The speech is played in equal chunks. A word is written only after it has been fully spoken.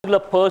particular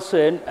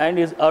person and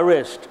his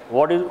arrest.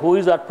 Who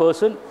is that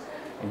person?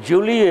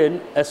 Julian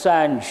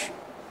Assange.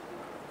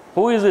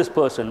 Who is this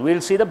person?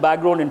 We'll see the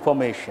background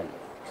information.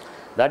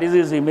 That is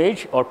his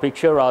image or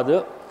picture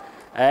rather.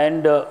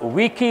 And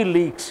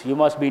WikiLeaks, you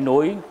must be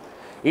knowing,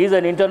 is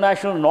an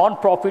international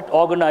non-profit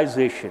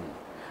organization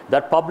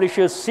that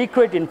publishes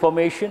secret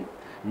information,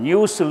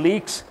 news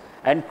leaks,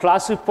 and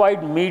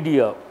classified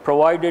media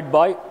provided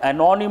by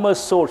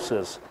anonymous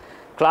sources.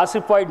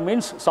 Classified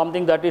means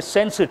something that is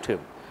sensitive.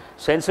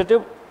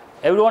 Sensitive,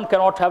 everyone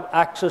cannot have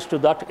access to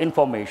that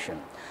information.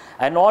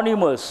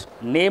 Anonymous,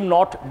 name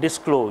not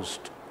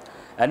disclosed.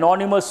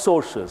 Anonymous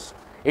sources.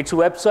 Its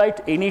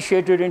website,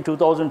 initiated in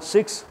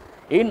 2006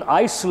 in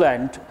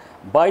Iceland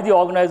by the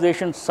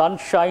organization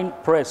Sunshine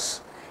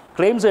Press,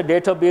 claims a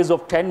database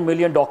of 10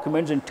 million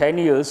documents in 10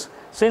 years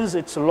since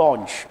its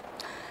launch.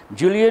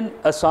 Julian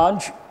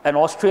Assange, an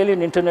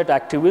Australian internet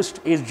activist,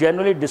 is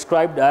generally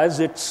described as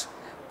its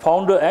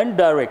founder and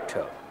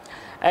director.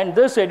 And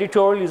this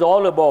editorial is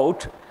all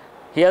about,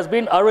 he has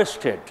been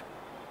arrested.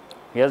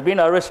 He has been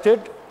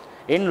arrested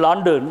in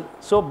London.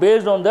 So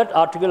based on that,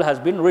 article has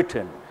been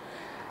written.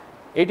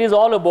 It is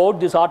all about,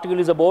 this article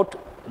is about,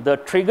 the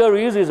trigger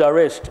is his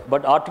arrest,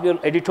 but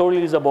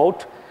editorial is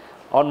about,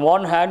 on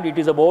one hand, it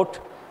is about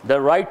the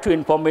right to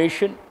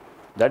information,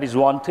 that is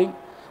one thing,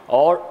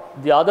 or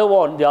the other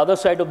one, the other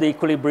side of the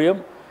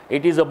equilibrium,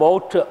 it is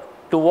about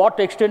to what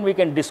extent we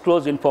can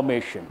disclose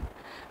information.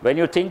 When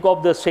you think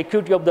of the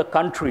security of the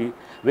country,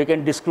 we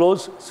can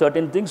disclose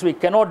certain things, we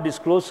cannot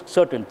disclose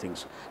certain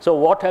things. So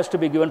what has to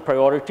be given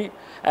priority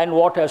and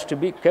what has to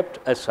be kept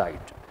aside.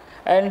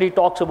 And he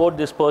talks about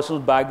this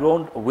person's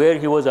background, where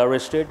he was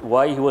arrested,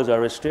 why he was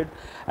arrested,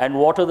 and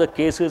what are the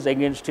cases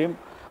against him,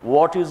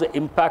 what is the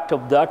impact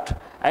of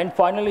that, and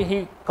finally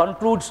he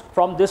concludes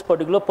from this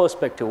particular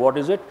perspective. What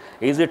is it?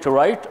 Is it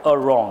right or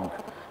wrong?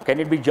 Can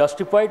it be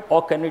justified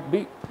or can it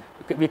be,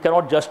 we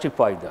cannot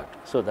justify that.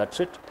 So that's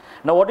it.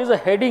 Now what is the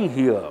heading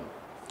here?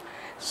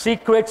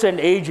 Secrets and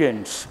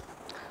Agents,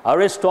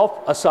 Arrest of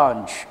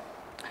Assange.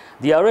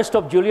 The arrest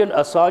of Julian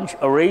Assange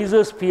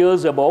raises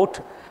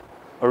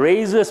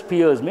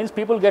fears means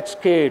people get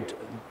scared.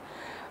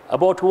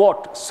 About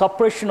what?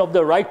 Suppression of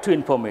the right to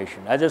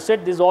information. As I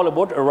said, this is all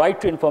about a right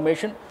to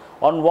information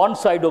on one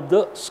side of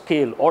the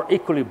scale or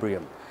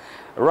equilibrium.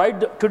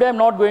 Right, today I'm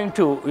not going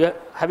to,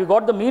 have you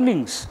got the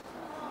meanings?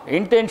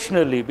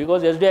 Intentionally,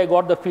 because yesterday I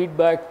got the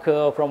feedback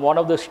from one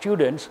of the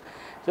students.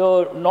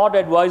 So not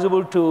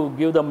advisable to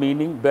give the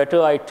meaning,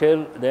 better I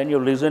tell, then you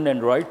listen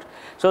and write.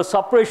 So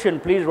suppression,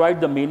 please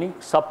write the meaning.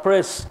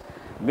 Suppress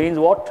means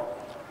what?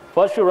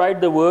 First you write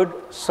the word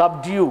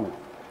subdue.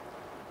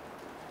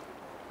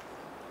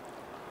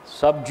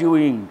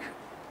 Subduing.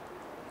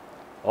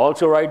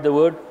 Also write the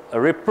word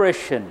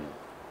repression.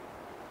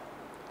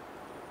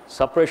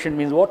 Suppression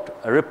means what?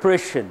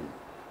 Repression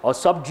or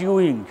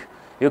subduing.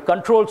 You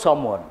control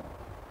someone.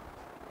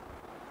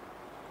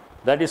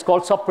 That is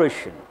called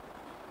suppression.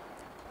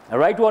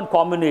 Write one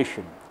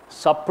combination.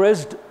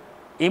 Suppressed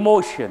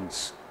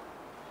emotions.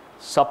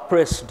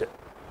 Suppressed.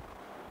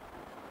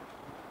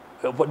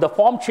 The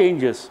form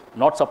changes,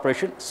 not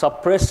suppression,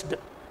 suppressed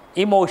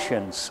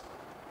emotions.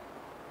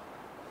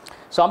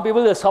 Some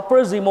people, they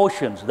suppress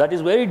emotions. That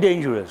is very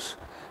dangerous.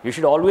 You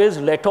should always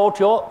let out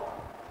your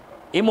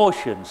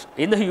emotions.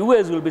 In the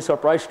US, you'll be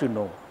surprised to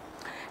know.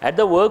 At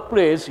the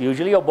workplace,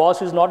 usually your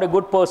boss is not a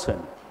good person.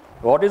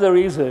 What is the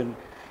reason?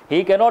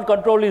 He cannot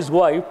control his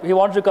wife. He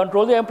wants to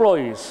control the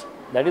employees.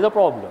 That is the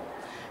problem.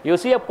 You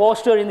see a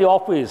poster in the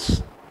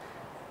office.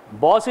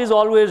 Boss is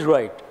always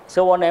right.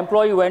 So one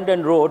employee went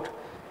and wrote,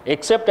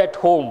 except at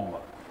home.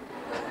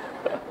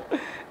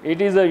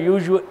 It is a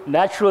usual,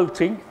 natural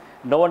thing.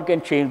 No one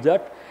can change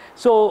that.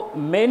 So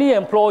many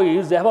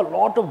employees, they have a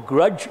lot of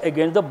grudge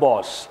against the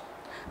boss.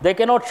 They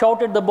cannot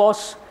shout at the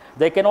boss.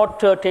 They cannot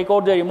take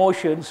out their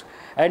emotions.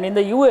 And in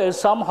the US,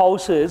 some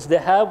houses, they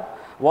have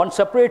one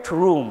separate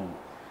room.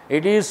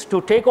 It is to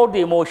take out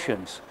the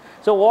emotions.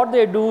 So what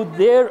they do,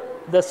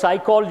 the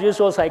psychologist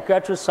or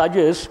psychiatrist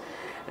suggests,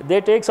 they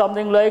take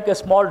something like a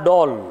small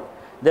doll.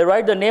 They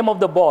write the name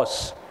of the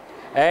boss.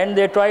 And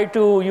they try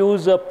to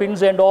use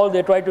pins and all,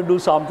 they try to do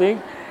something,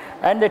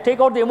 and they take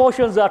out the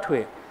emotions that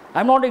way.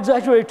 I'm not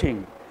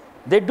exaggerating.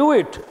 They do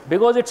it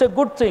because it's a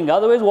good thing.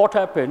 Otherwise, what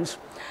happens?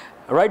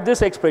 Write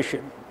this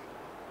expression.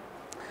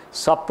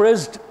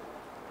 Suppressed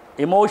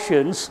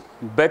emotions,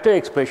 better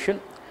expression,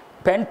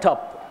 pent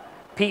up,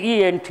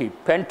 P-E-N-T,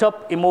 pent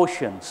up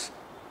emotions.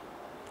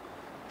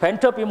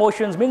 Pent up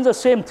emotions means the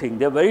same thing.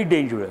 They're very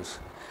dangerous.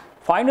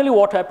 Finally,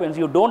 what happens?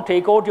 You don't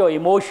take out your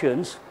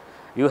emotions.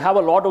 You have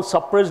a lot of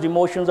suppressed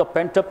emotions or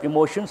pent-up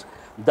emotions.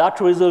 That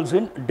results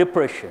in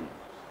depression.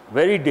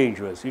 Very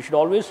dangerous. You should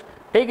always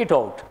take it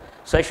out.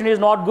 Session is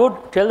not good,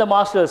 tell the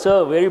master,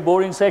 sir, very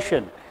boring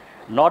session.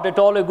 Not at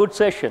all a good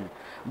session.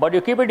 But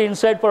you keep it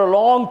inside for a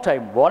long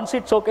time. Once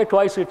it's okay,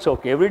 twice it's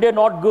okay. Every day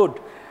not good,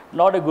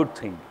 not a good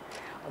thing.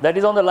 That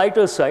is on the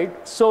lighter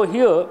side. So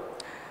here,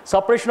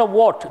 suppression of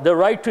what? The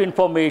right to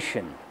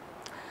information.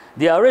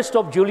 The arrest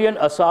of Julian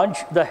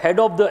Assange, the head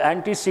of the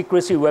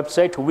anti-secrecy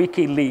website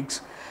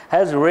WikiLeaks,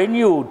 has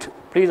renewed,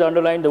 please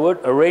underline the word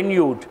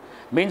renewed,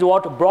 means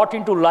what? Brought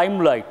into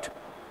limelight.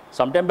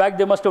 Sometime back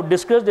they must have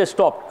discussed, they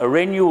stopped.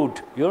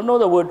 Renewed, you don't know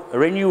the word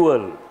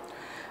renewal.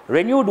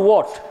 Renewed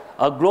what?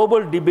 A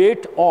global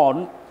debate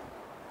on,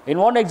 in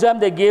one exam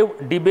they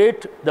gave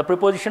debate, the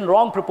preposition,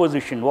 wrong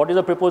preposition. What is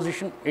the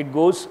preposition? It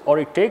goes or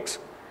it takes.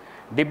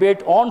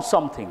 Debate on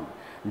something.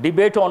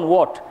 Debate on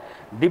what?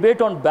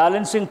 Debate on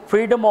balancing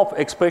freedom of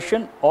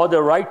expression or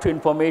the right to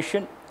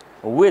information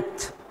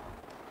with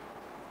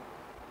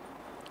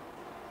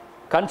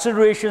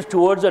considerations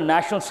towards the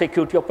national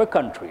security of a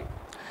country.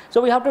 So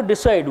we have to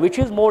decide which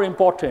is more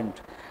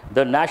important,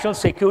 the national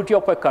security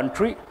of a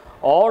country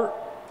or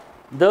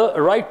the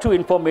right to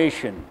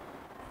information.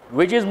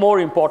 Which is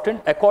more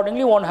important?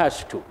 Accordingly, one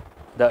has to.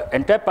 The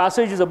entire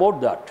passage is about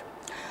that.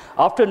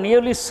 After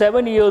nearly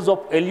 7 years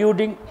of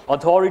eluding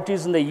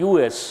authorities in the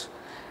US,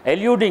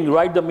 eluding,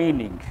 write the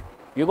meaning.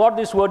 You got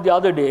this word the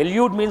other day.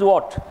 Elude means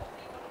what?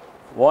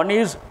 One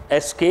is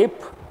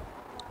escape,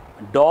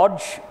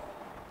 dodge,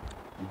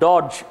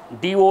 dodge,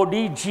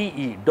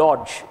 D-O-D-G-E,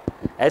 dodge,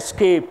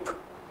 escape.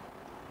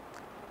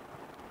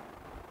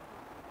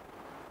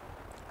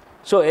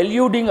 So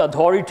eluding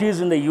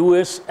authorities in the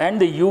US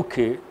and the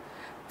UK,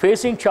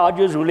 facing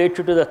charges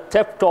related to the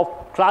theft of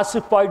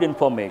classified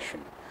information.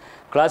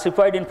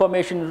 Classified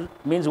information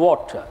means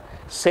what?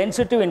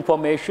 Sensitive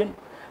information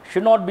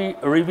should not be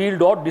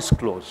revealed or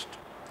disclosed.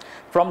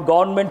 From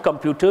government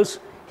computers,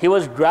 he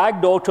was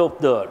dragged out of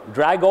the,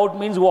 drag out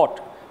means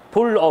what?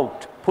 Pulled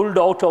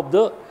out of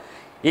the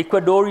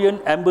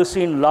Ecuadorian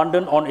embassy in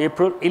London on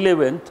April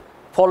 11th,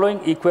 following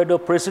Ecuador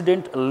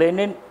President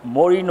Lenin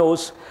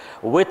Moreno's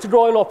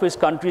withdrawal of his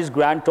country's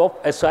grant of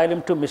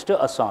asylum to Mr.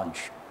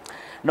 Assange.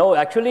 Now,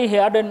 actually, he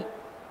had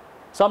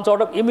some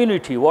sort of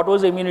immunity. What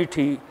was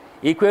immunity?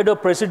 Ecuador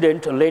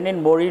President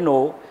Lenin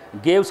Moreno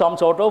gave some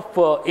sort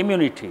of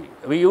immunity.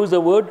 We use the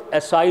word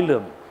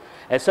asylum.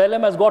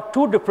 Asylum has got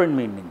two different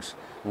meanings.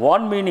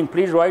 One meaning,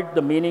 please write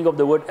the meaning of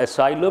the word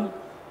asylum.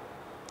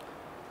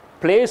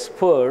 Place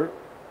for,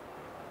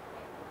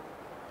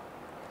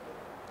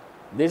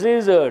 this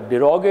is a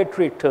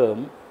derogatory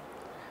term,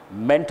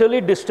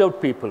 mentally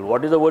disturbed people.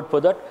 What is the word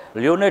for that?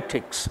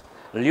 Lunatics,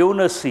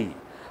 lunacy.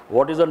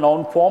 What is the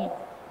noun form?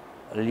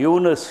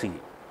 Lunacy.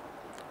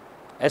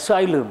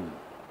 Asylum.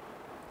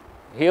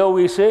 Here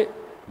we say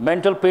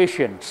mental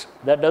patients.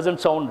 That doesn't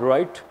sound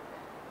right.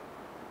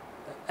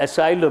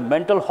 Asylum,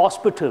 mental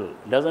hospital,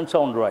 doesn't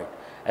sound right.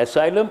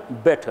 Asylum,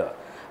 better.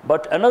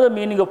 But another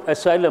meaning of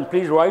asylum,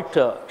 please write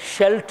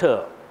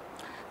shelter,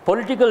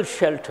 political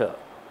shelter,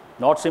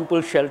 not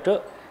simple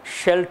shelter,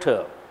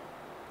 shelter.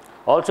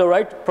 Also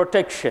write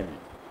protection.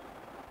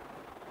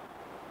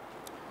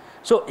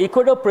 So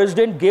Ecuador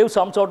president gave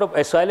some sort of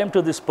asylum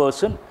to this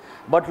person,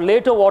 but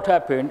later what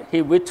happened?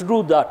 He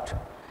withdrew that.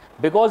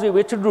 Because he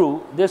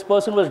withdrew, this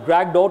person was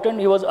dragged out and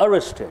he was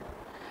arrested.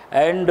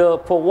 And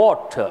for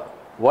what?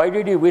 Why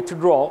did he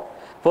withdraw?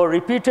 For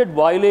repeated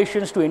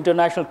violations to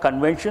international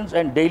conventions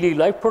and daily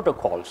life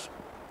protocols.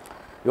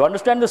 You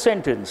understand the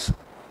sentence?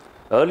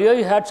 Earlier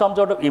he had some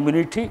sort of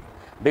immunity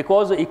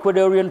because the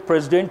Ecuadorian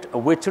president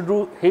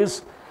withdrew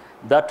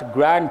that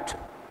grant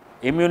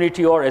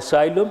immunity or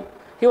asylum.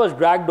 He was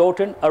dragged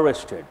out and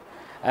arrested.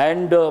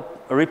 And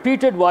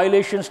repeated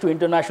violations to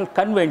international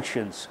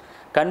conventions.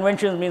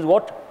 Conventions means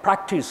what?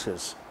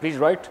 Practices. Please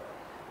write.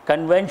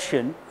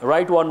 Convention,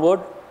 write one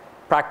word.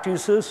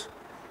 Practices,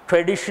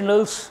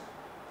 traditions.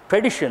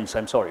 Conventional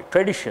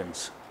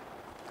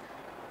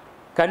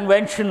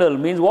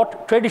means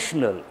what?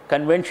 Traditional.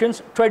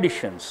 Conventions,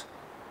 traditions.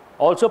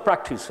 Also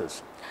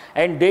practices.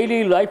 And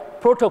daily life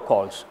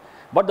protocols.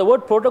 But the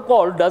word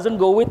protocol doesn't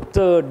go with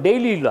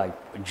daily life.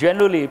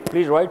 Generally,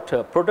 please write,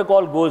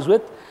 protocol goes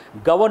with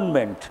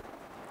government.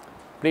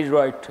 Please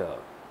write,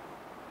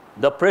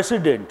 the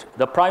president,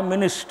 the prime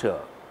minister,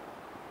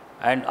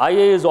 and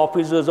IAS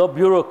officers or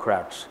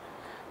bureaucrats.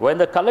 When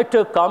the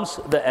collector comes,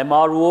 the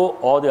MRO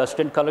or the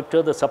assistant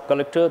collector, the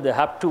sub-collector, they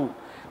have to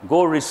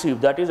go receive.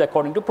 That is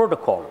according to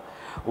protocol.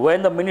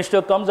 When the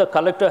minister comes, the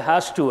collector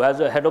has to, as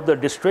a head of the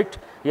district,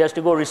 he has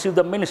to go receive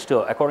the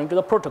minister according to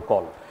the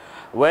protocol.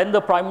 When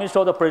the prime minister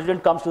or the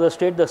president comes to the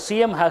state, the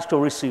CM has to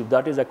receive.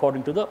 That is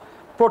according to the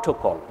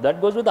protocol.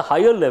 That goes with the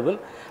higher level,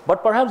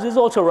 but perhaps this is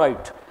also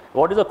right.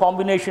 What is the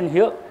combination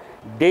here?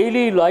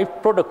 Daily life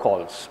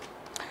protocols.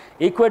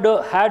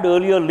 Ecuador had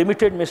earlier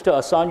limited Mr.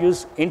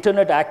 Assange's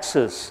internet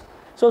access.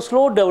 So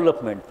slow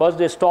development. First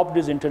they stopped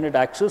his internet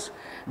access,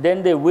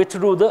 then they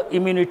withdrew the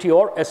immunity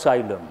or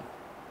asylum.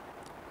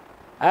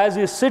 As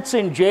he sits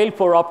in jail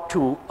for up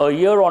to a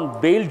year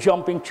on bail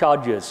jumping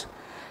charges.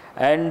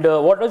 And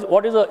what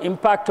is the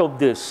impact of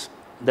this?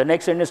 The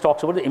next sentence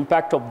talks about the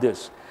impact of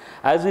this.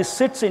 As he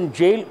sits in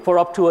jail for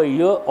up to a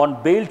year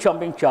on bail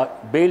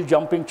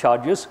jumping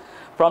charges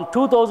from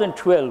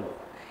 2012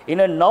 in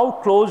a now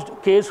closed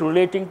case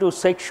relating to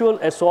sexual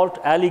assault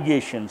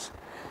allegations.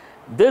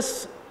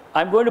 This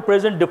I'm going to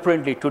present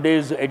differently,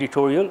 today's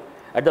editorial.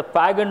 At the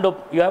fag end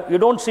of, you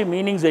don't see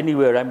meanings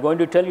anywhere. I'm going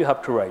to tell you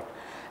have to write.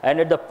 And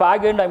at the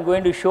fag end, I'm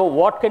going to show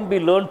what can be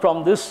learned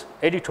from this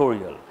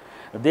editorial.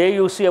 There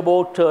you see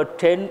about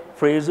 10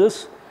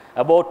 phrases,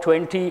 about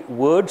 20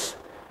 words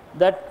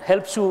that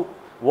helps you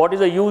what is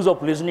the use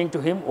of listening to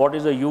him, what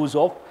is the use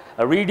of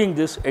reading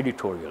this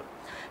editorial.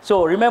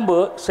 So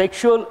remember,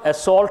 sexual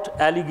assault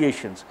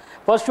allegations.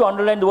 First you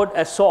underline the word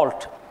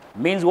assault.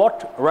 Means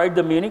what? Write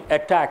the meaning,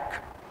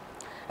 attack.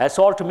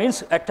 Assault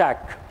means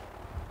attack.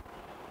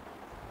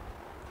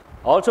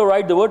 Also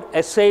write the word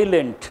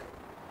assailant.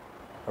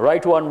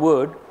 Write one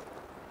word,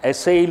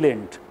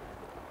 assailant,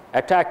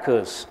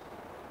 attackers.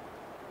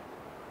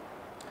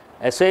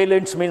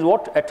 Assailants means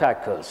what?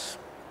 Attackers.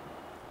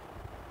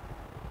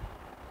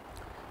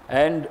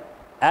 And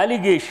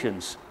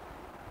allegations.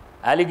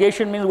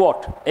 Allegation means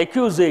what?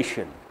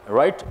 Accusation,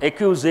 right?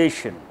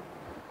 Accusation.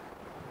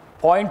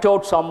 Point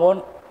out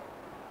someone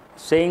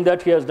saying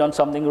that he has done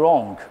something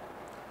wrong.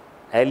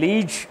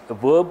 Allege,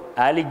 verb,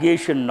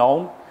 allegation,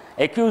 noun.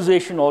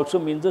 Accusation also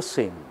means the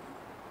same.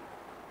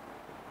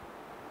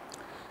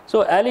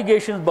 So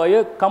allegations by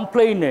a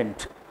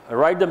complainant.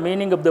 Write the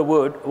meaning of the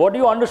word. What do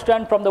you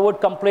understand from the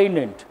word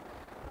complainant?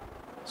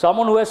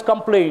 Someone who has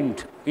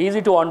complained.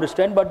 Easy to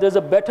understand, but there's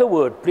a better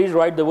word. Please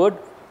write the word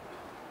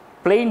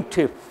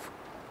plaintiff.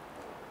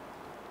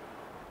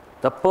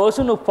 The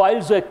person who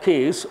files a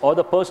case or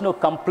the person who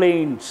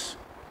complains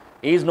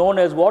is known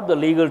as what? The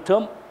legal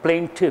term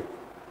plaintiff.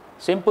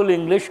 Simple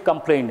English,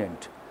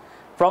 complainant.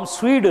 From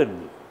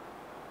Sweden,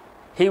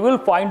 he will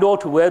find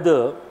out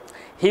whether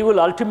he will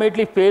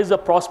ultimately face the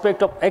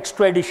prospect of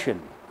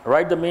extradition.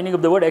 Write the meaning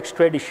of the word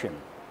extradition.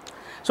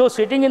 So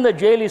sitting in the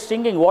jail is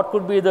thinking what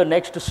could be the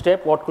next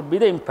step, what could be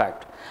the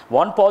impact.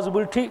 One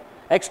possibility,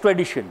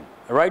 extradition.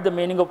 Write the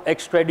meaning of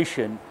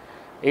extradition.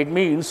 It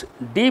means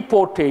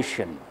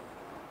deportation.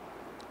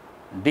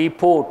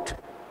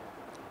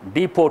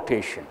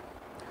 Deportation.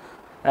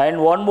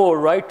 And one more,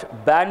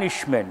 right?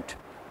 Banishment.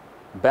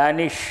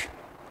 Banishment.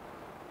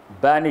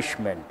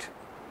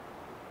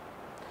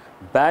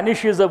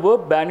 Banish is a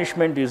verb,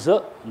 banishment is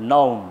a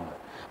noun.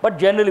 But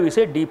generally we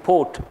say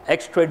deport,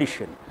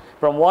 extradition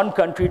from one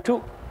country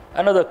to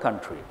another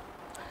country.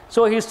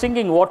 So he's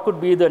thinking what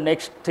could be the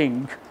next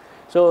thing.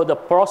 So the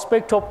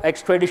prospect of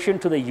extradition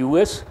to the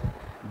US,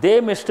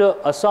 there Mr.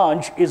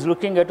 Assange is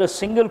looking at a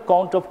single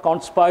count of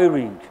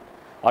conspiring.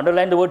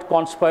 Underline the word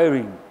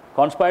conspiring.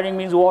 Conspiring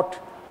means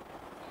what?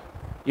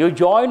 You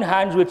join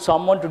hands with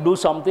someone to do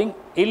something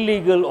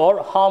illegal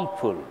or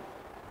harmful.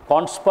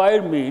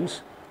 Conspire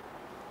means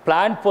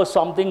plan for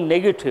something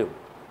negative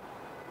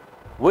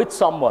with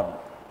someone.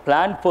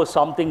 Plan for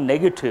something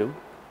negative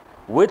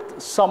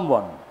with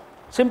someone.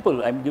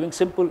 Simple, I'm giving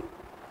simple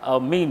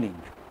meaning.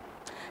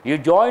 You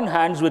join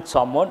hands with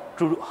someone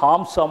to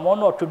harm someone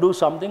or to do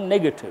something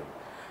negative.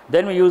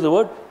 Then we use the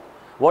word,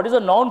 what is the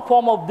noun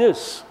form of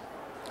this?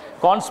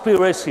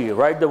 Conspiracy.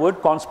 Write the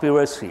word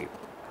conspiracy.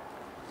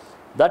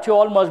 That you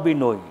all must be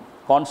knowing.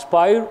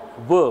 Conspire,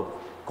 verb.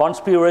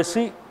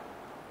 Conspiracy,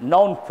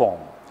 noun form.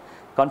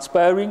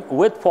 Conspiring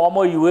with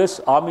former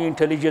US Army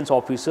intelligence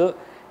officer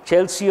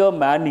Chelsea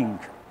Manning.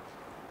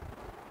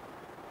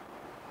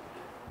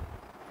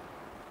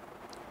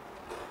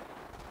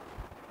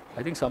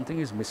 I think something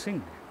is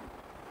missing.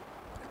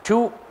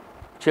 2.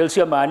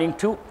 Chelsea Manning.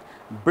 2.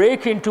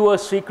 Break into a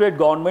secret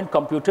government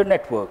computer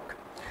network.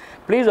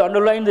 Please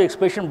underline the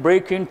expression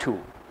break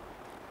into.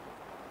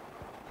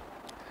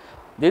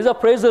 This is a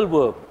phrasal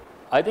verb.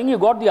 I think you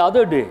got the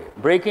other day.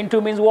 Break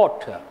into means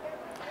what?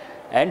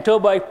 Enter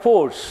by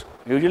force.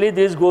 Usually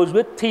this goes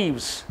with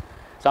thieves.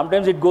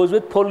 Sometimes it goes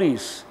with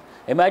police.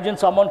 Imagine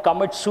someone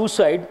commits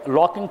suicide,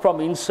 locking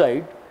from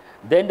inside.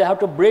 Then they have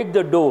to break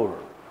the door.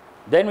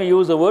 Then we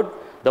use the word,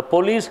 the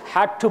police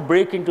had to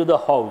break into the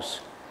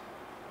house.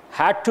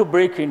 Had to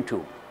break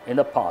into in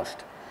the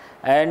past.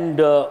 And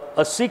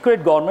a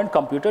secret government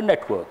computer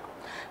network.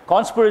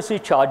 Conspiracy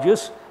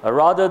charges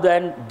rather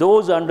than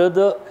those under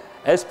the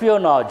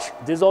espionage.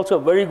 This is also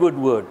a very good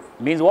word.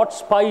 Means what?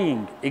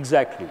 Spying.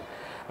 Exactly.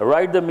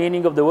 Write the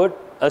meaning of the word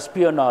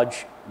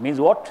espionage. Means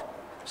what?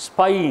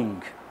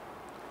 Spying.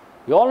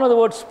 You all know the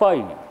word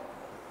spying.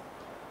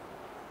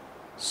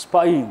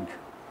 Spying.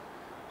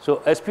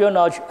 So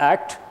Espionage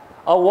Act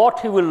are what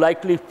he will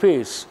likely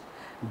face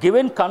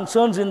given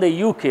concerns in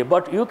the UK,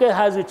 but UK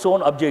has its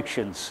own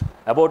objections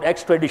about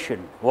extradition.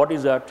 What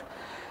is that?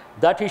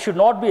 That he should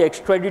not be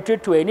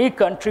extradited to any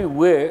country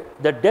where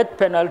the death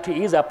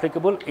penalty is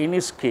applicable in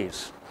his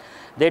case.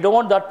 They don't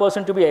want that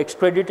person to be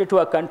extradited to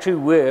a country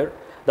where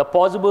the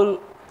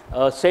possible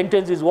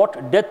sentence is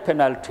what? Death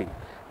penalty.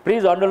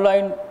 Please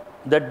underline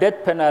the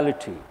death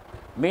penalty.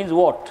 Means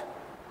what?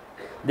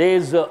 There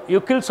is,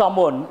 you kill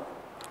someone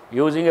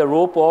using a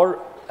rope or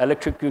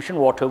electrocution,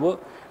 whatever,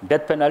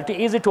 death penalty,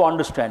 easy to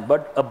understand,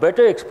 but a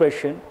better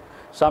expression,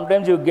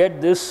 sometimes you get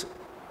this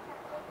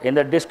in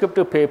the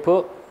descriptive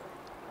paper.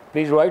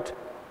 Please write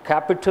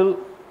capital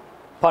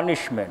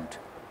punishment.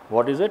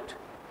 What is it?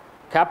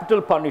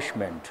 Capital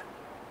punishment.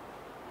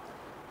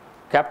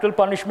 Capital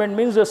punishment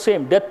means the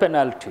same, death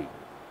penalty.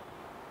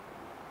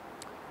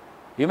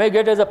 You may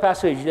get as a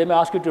passage, they may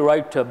ask you to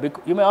write,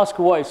 you may ask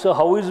why, so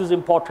how is this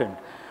important?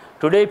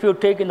 Today if you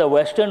take in the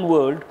Western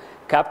world,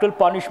 Capital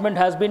punishment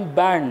has been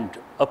banned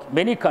of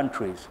many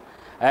countries.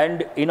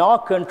 And in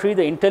our country,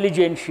 the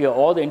intelligentsia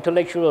or the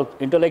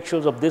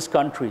intellectuals of this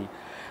country,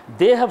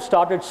 they have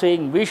started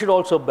saying we should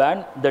also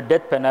ban the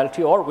death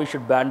penalty or we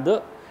should ban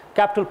the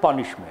capital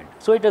punishment.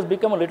 So it has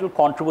become a little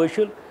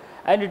controversial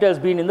and it has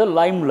been in the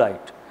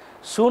limelight.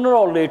 Sooner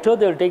or later,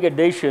 they will take a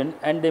decision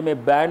and they may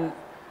ban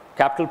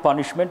capital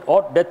punishment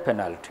or death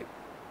penalty.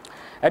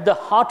 At the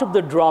heart of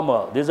the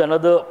drama, there is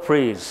another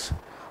phrase,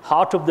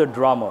 heart of the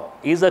drama,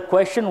 is the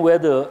question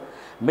whether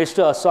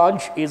Mr.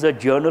 Assange is a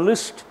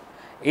journalist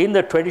in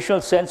the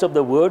traditional sense of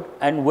the word,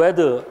 and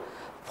whether,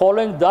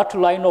 following that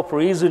line of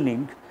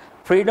reasoning,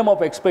 freedom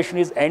of expression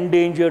is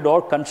endangered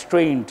or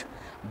constrained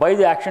by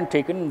the action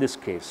taken in this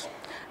case.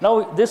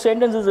 Now, this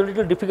sentence is a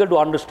little difficult to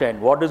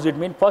understand. What does it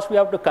mean? First, we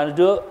have to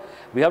consider,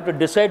 we have to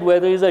decide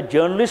whether he is a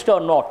journalist or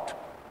not.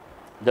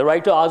 The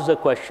writer asks the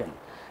question.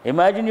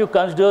 Imagine you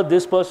consider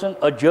this person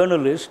a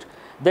journalist,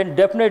 then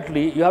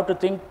definitely you have to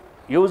think,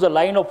 use a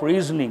line of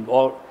reasoning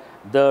or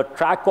the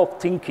track of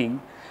thinking.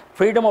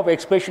 Freedom of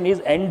expression is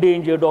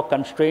endangered or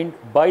constrained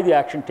by the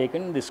action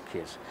taken in this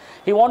case.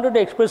 He wanted to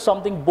express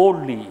something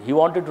boldly. He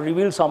wanted to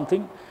reveal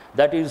something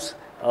that is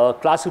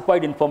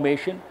classified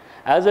information.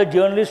 As a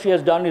journalist, he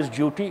has done his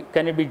duty.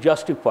 Can it be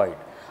justified?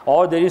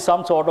 Or there is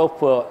some sort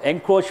of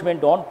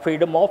encroachment on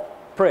freedom of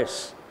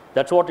press.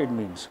 That's what it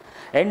means.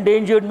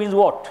 Endangered means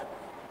what?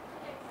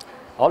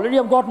 Already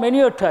I've got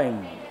many a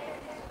time.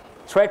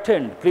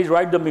 Threatened. Please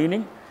write the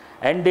meaning.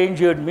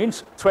 Endangered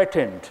means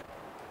threatened.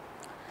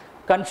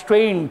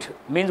 Constrained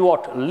means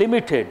what?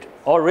 Limited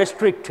or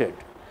restricted.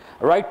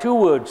 Write two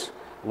words.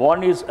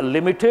 One is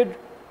limited,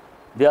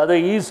 the other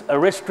is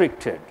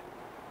restricted.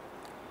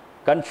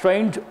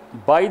 Constrained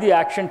by the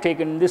action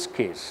taken in this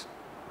case.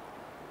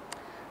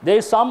 There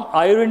is some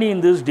irony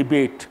in this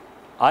debate.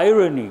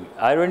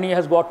 Irony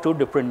has got two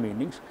different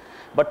meanings,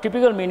 but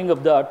typical meaning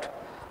of that,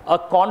 a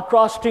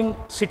contrasting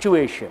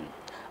situation.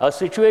 A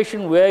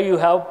situation where you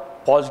have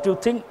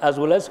positive thing as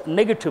well as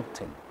negative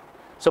thing.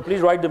 So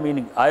please write the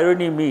meaning.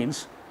 Irony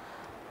means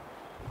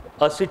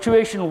a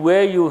situation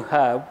where you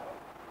have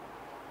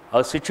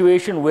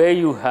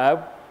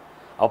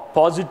a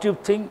positive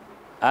thing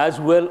as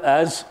well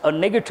as a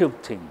negative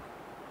thing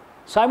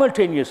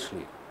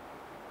simultaneously,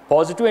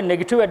 positive and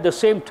negative at the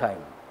same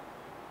time.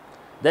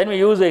 Then we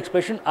use the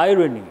expression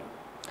irony.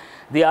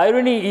 The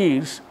irony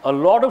is a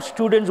lot of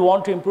students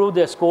want to improve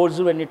their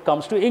scores when it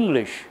comes to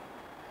English.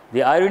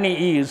 The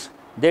irony is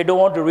they don't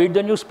want to read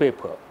the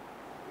newspaper.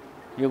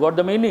 You got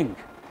the meaning?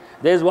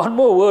 There is one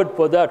more word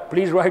for that.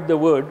 Please write the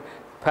word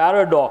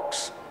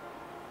paradox.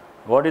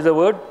 What is the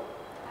word?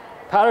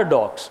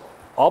 Paradox.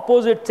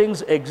 Opposite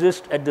things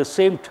exist at the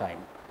same time.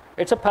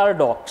 It's a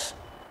paradox.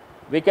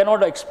 We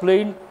cannot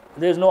explain.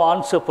 There is no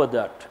answer for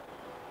that.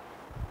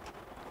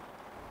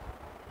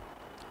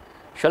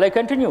 Shall I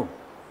continue?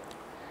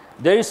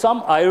 There is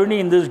some irony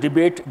in this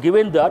debate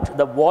given that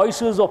the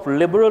voices of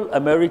liberal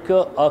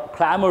America are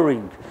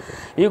clamoring.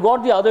 You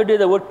got the other day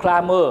the word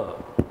clamor.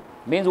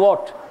 Means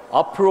what?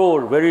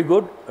 Uproar. Very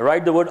good.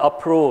 Write the word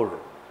uproar.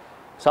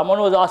 Someone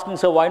was asking,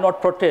 sir, why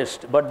not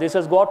protest? But this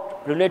has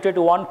got related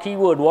to one key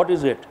word. What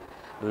is it?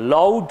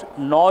 Loud,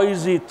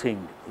 noisy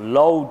thing.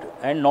 Loud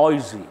and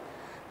noisy.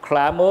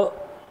 Clamor,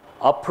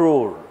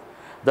 uproar.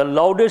 The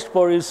loudest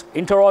for his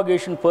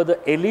interrogation for the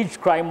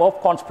alleged crime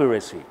of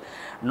conspiracy.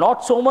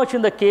 Not so much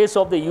in the case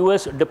of the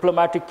US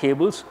diplomatic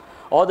cables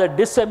or the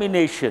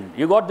dissemination.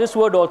 You got this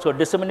word also.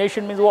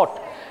 Dissemination means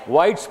what?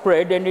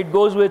 Widespread, and it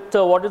goes with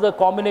what is the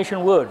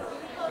combination word?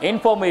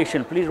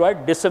 Information. Please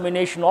write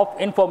dissemination of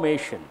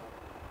information.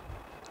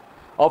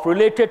 Of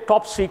related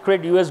top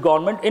secret US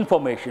government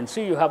information.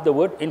 See, you have the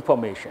word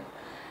information.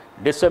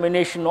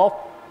 Dissemination of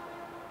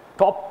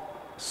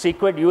top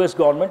secret US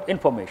government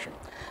information.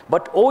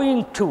 But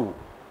owing to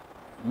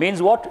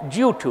means what?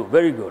 Due to.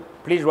 Very good.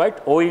 Please write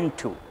owing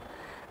to.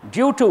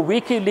 Due to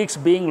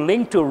WikiLeaks being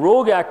linked to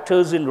rogue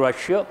actors in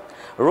Russia.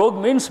 Rogue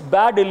means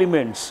bad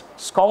elements,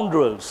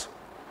 scoundrels,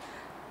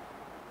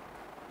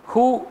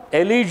 who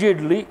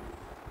allegedly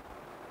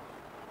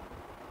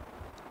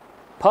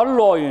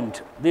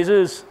purloined. This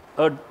is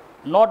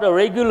not a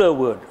regular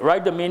word.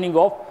 Write the meaning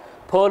of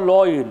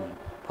purloin.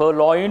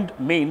 Purloined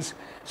means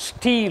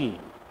steal.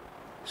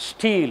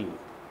 Steal.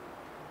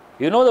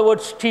 You know the word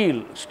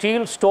steal.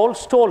 Steal, stole,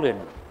 stolen.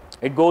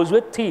 It goes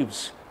with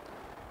thieves.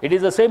 It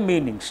is the same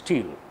meaning,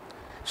 steal.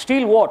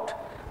 Steal what?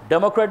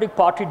 Democratic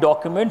Party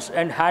documents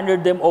and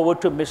handed them over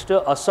to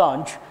Mr.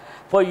 Assange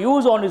for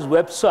use on his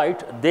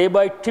website,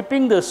 thereby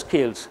tipping the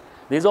scales.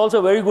 This is also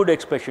a very good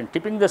expression.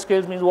 Tipping the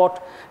scales means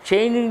what?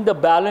 Changing the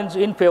balance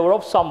in favor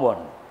of someone.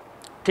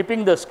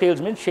 Tipping the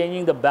scales means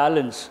changing the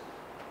balance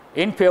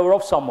in favor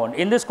of someone.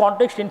 In this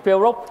context, in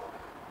favor of,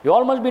 you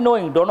all must be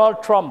knowing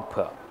Donald Trump.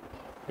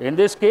 In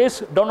this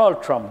case,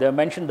 Donald Trump. They have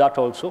mentioned that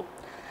also.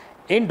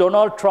 In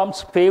Donald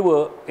Trump's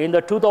favor in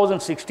the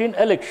 2016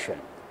 election.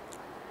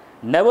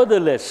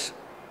 Nevertheless,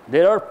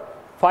 there are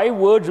 5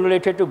 words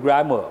related to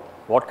grammar.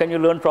 What can you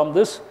learn from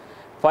this?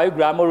 5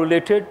 grammar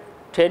related,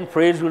 10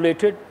 phrase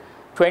related,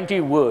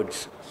 20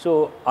 words.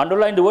 So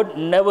underline the word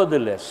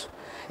nevertheless.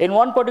 In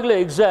one particular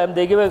exam,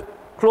 they give a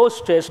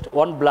closed test,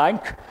 one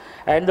blank,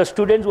 and the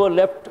students were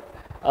left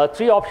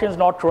 3 options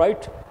not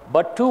right,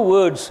 but 2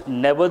 words,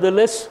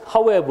 nevertheless,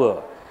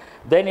 however.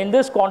 Then in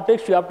this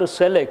context, you have to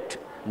select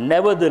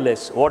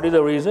nevertheless. What is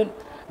the reason?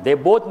 They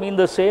both mean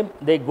the same.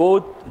 They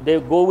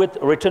go with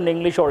written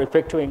English or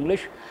effective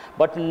English,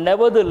 but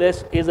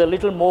nevertheless is a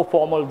little more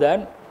formal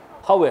than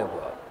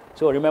however.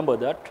 So remember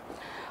that.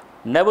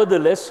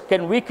 Nevertheless,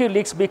 can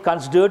WikiLeaks be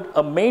considered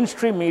a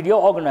mainstream media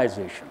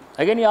organization?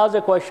 Again, he asks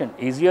a question,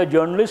 is he a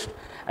journalist?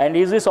 And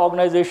is this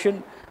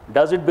organization,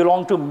 does it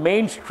belong to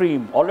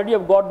mainstream? Already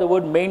I've got the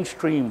word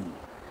mainstream.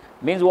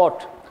 Means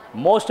what?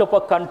 Most of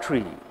a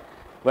country.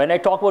 When I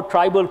talk about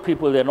tribal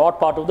people, they're not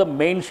part of the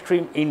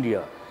mainstream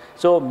India.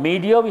 So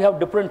media, we have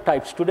different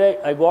types. Today,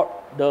 I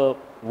got the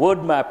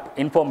word map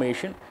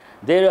information.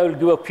 There I will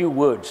give a few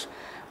words.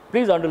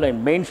 Please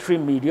underline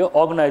mainstream media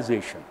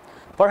organization.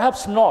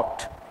 Perhaps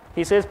not.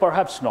 He says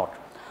perhaps not.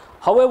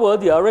 However,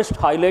 the arrest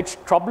highlights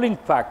troubling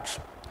facts.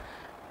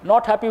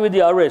 Not happy with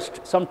the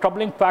arrest. Some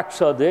troubling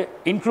facts are there,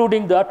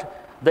 including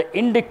that the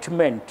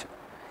indictment.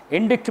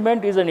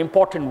 Indictment is an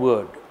important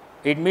word.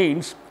 It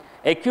means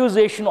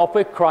accusation of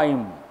a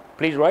crime.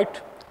 Please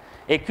write.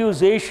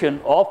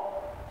 Accusation of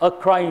a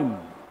crime.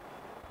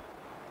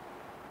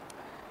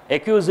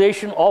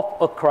 Accusation of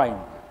a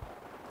crime.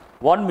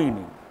 One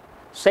meaning.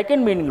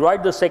 Second meaning,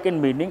 write the second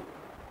meaning.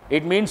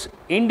 It means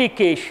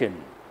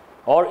indication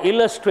or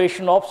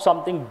illustration of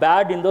something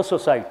bad in the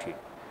society.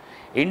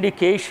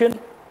 Indication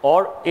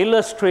or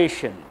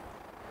illustration.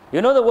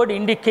 You know the word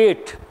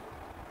indicate.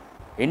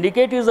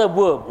 Indicate is a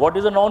verb. What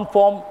is a noun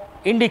form?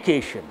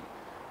 Indication.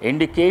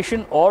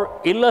 Indication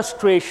or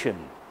illustration.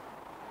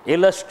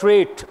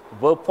 Illustrate,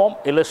 verb form,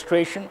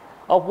 illustration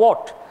of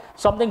what?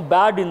 Something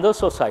bad in the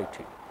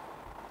society.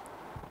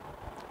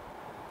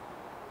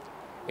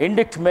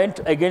 Indictment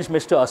against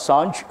Mr.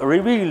 Assange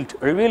revealed.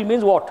 Reveal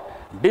means what?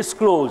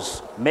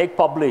 Disclose, make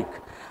public.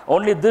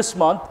 Only this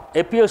month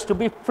appears to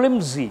be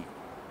flimsy.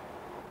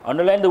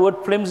 Underline the word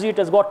flimsy, it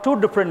has got 2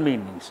 different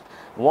meanings.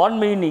 One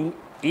meaning,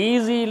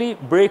 easily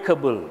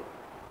breakable.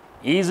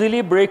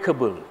 Easily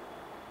breakable.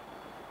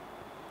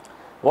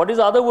 What is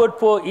the other word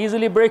for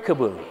easily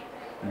breakable?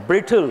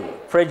 Brittle,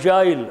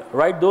 fragile.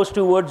 Write those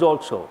 2 words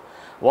also.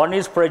 One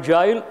is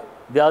fragile,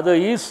 the other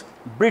is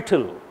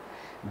brittle.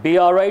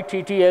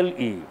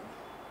 B-R-I-T-T-L-E.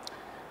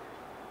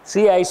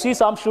 See, I see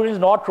some students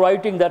not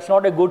writing. That's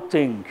not a good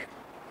thing.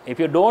 If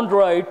you don't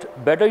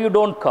write, better you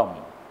don't come.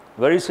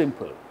 Very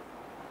simple.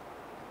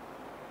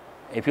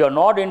 If you are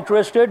not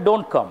interested,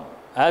 don't come.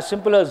 As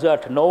simple as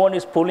that. No one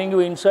is pulling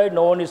you inside.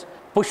 No one is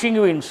pushing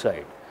you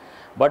inside.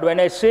 But when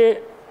I say,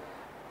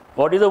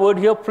 what is the word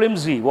here?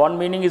 Flimsy. One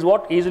meaning is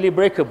what? Easily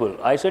breakable.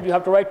 I said you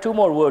have to write 2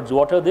 more words.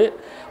 What are they?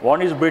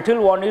 One is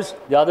brittle,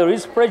 the other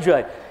is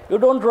fragile. You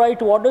don't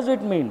write, what does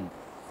it mean?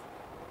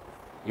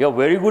 You're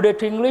very good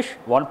at English,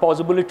 one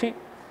possibility,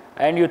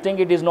 and you think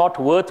it is not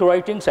worth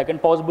writing,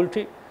 second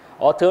possibility.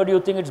 Or third,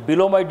 you think it's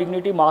below my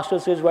dignity, master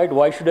says write,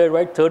 why should I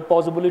write, third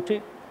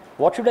possibility.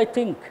 What should I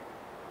think?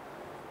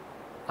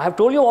 I have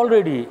told you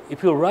already,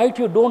 if you write,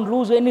 you don't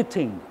lose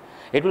anything.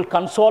 It will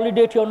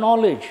consolidate your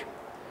knowledge.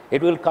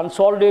 It will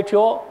consolidate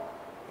your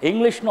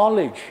English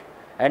knowledge,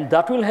 and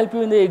that will help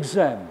you in the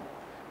exam.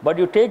 But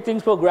you take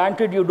things for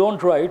granted, you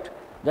don't write,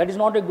 that is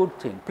not a good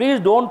thing. Please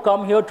don't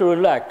come here to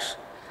relax.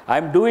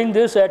 I'm doing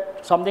this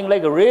at something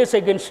like a race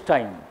against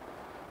time.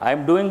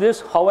 I'm doing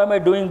this. How am I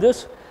doing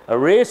this? A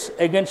race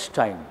against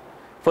time.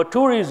 For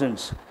 2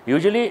 reasons.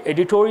 Usually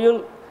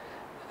editorial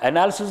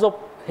analysis of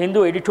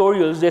Hindu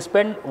editorials, they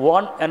spend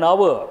 1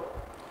 hour.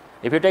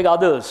 If you take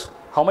others,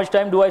 how much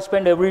time do I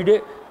spend every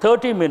day?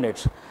 30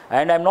 minutes.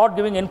 And I'm not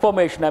giving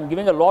information. I'm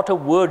giving a lot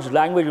of words,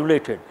 language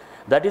related.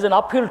 That is an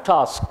uphill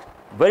task,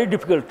 very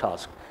difficult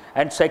task.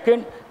 And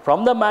second,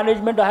 from the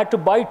management, I had to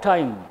buy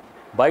time.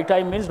 Buy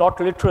time means not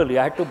literally.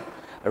 I had to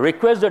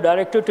request the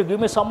director to give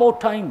me some more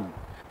time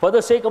for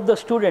the sake of the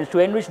students, to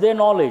enrich their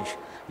knowledge.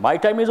 My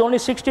time is only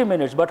 60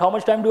 minutes, but how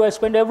much time do I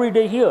spend every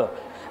day here?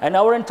 An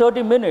hour and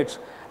 30 minutes.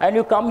 And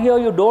you come here,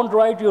 you don't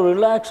write, you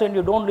relax, and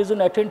you don't listen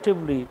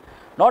attentively.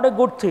 Not a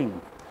good thing.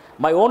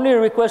 My only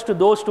request to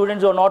those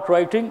students who are not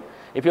writing,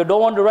 if you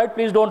don't want to write,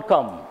 please don't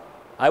come.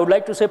 I would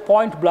like to say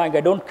point blank,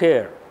 I don't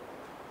care.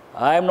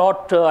 I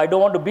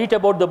don't want to beat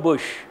about the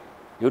bush.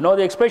 You know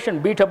the expression,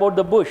 beat about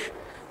the bush.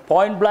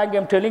 Point blank,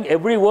 I'm telling,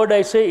 every word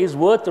I say is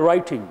worth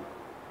writing.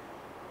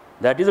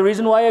 That is the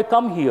reason why I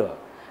come here.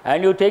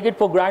 And you take it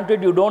for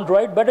granted, you don't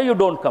write, better you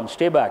don't come,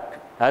 stay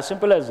back. As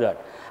simple as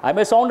that. I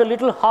may sound a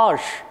little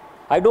harsh.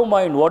 I don't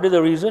mind. What is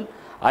the reason?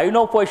 I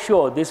know for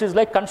sure this is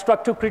like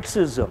constructive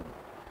criticism.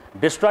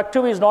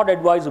 Destructive is not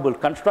advisable.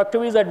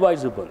 Constructive is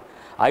advisable.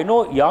 I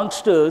know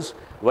youngsters,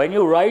 when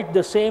you write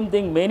the same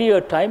thing many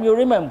a time, you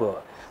remember.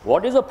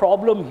 What is the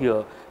problem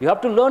here? You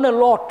have to learn a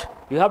lot.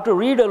 You have to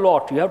read a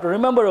lot. You have to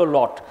remember a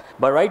lot.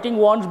 By writing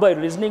once, by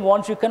listening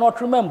once, you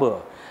cannot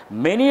remember.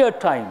 Many a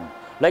time.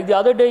 Like the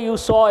other day you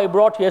saw, I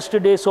brought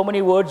yesterday so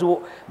many words,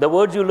 the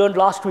words you learned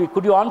last week.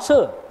 Could you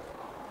answer?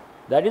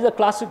 That is a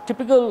classic,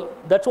 typical,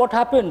 that's what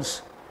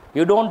happens.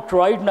 You don't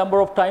write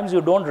number of times,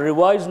 you don't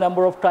revise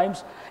number of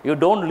times, you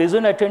don't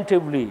listen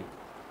attentively.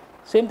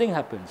 Same thing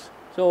happens.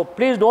 So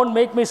please don't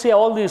make me say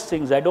all these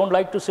things. I don't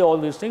like to say all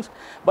these things,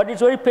 but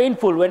it's very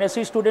painful when I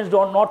see students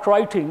not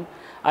writing.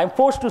 I'm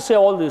forced to say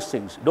all these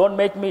things.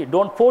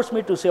 Don't force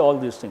me to say all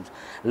these things.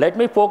 Let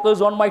me focus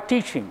on my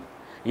teaching.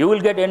 You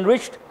will get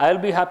enriched, I'll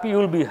be happy, you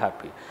will be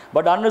happy.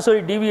 But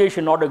unnecessary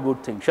deviation, not a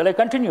good thing. Shall I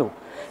continue?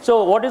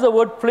 So what is the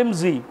word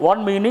flimsy?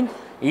 One meaning,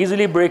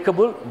 easily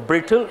breakable,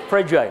 brittle,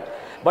 fragile.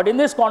 But in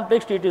this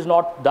context, it is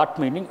not that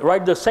meaning.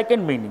 Write the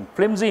second meaning.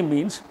 Flimsy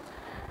means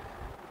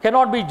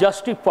cannot be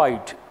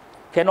justified.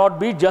 Cannot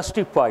be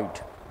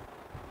justified.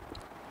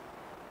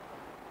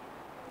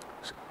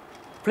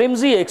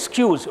 Flimsy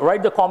excuse,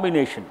 write the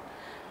combination.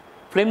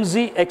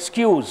 Flimsy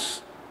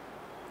excuse.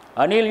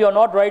 Anil, you are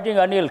not writing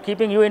Anil.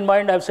 Keeping you in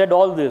mind, I have said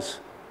all this.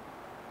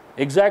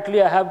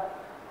 Exactly,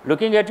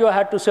 looking at you, I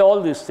had to say all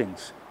these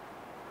things.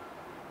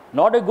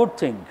 Not a good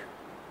thing.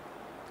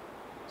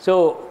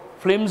 So,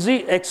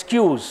 flimsy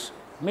excuse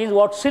means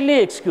what? Silly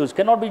excuse,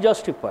 cannot be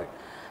justified.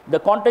 The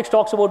context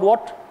talks about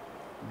what?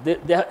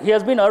 He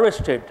has been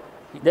arrested.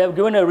 They have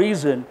given a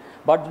reason,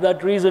 but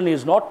that reason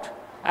is not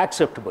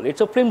acceptable.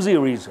 It's a flimsy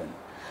reason.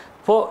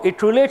 For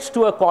it relates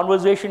to a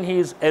conversation he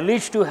is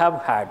alleged to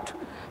have had.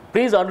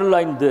 Please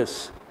underline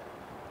this.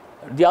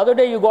 The other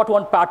day you got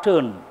one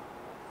pattern,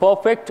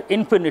 perfect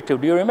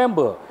infinitive. Do you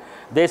remember?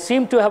 They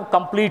seem to have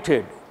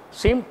completed,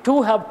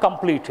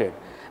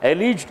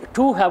 alleged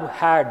to have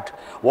had.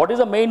 What is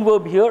the main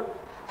verb here?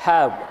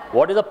 Have.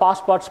 What is the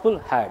past participle?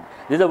 Had.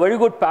 This is a very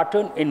good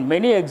pattern. In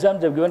many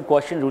exams, they have given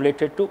questions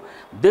related to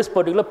this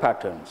particular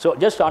pattern. So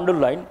just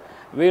underline.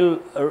 We'll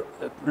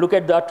look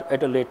at that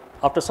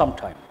after some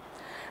time.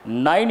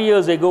 9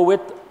 years ago,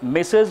 with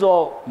Mrs.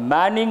 or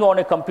Manning on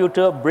a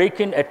computer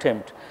break-in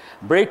attempt.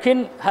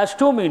 Break-in has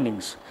two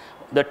meanings.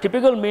 The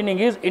typical meaning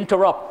is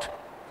interrupt.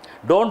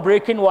 Don't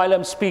break in while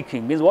I'm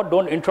speaking. Means what?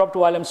 Don't interrupt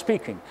while I'm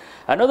speaking.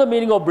 Another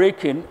meaning of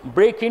break-in,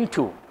 break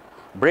into.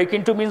 Break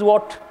into means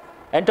what?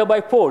 Enter by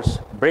force.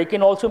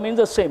 Break-in also means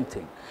the same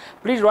thing.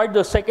 Please write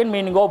the second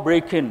meaning of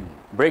break-in.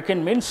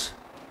 Break-in means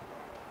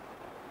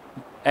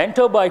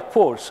enter by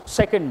force.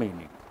 Second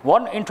meaning.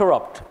 One,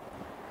 interrupt.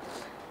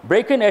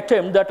 Break-in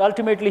attempt that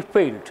ultimately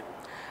failed.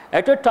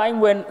 At a time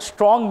when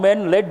strong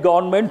men led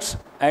governments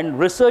and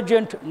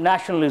resurgent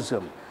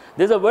nationalism.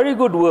 This is a very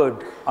good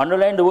word.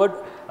 Underline the word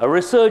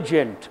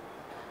resurgent.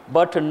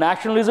 But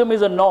nationalism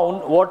is a noun.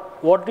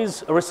 What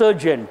is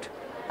resurgent?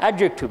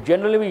 Adjective.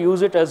 Generally we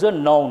use it as a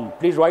noun.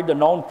 Please write the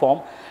noun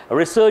form.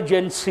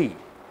 Resurgency.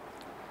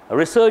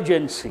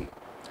 Resurgency.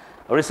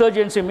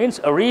 Resurgency means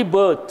a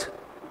rebirth.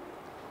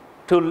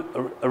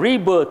 To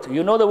rebirth.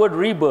 You know the word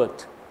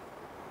rebirth.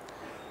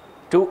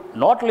 To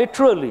not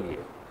literally.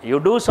 You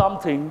do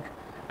something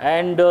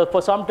and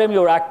for some time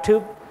you're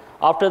active.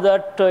 After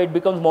that it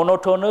becomes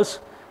monotonous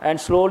and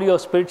slowly your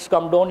spirits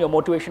come down, your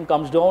motivation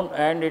comes down,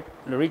 and it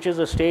reaches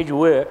a stage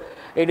where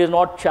it is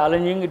not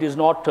challenging, it is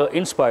not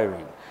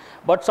inspiring.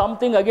 But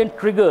something again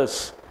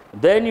triggers.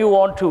 Then you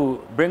want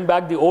to bring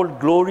back the old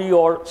glory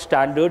or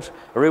standards,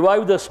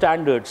 revive the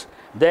standards.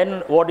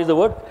 Then what is the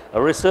word? A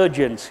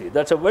resurgency.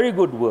 That's a very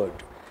good word.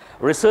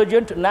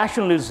 Resurgent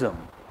nationalism.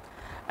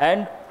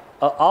 And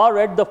are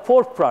at the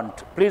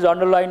forefront. Please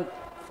underline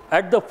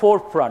at the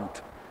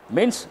forefront.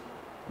 Means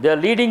they are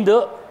leading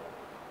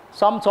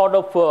some sort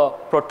of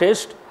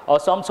protest or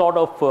some sort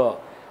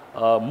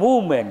of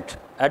movement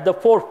at the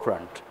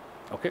forefront,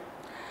 okay,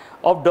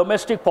 of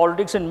domestic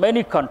politics in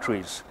many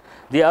countries.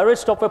 The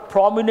arrest of a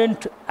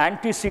prominent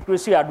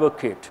anti-secrecy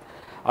advocate.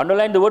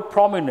 Underline the word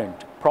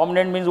prominent.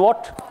 Prominent means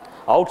what?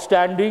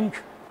 Outstanding,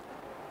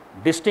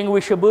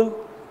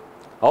 distinguishable,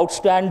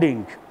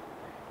 outstanding,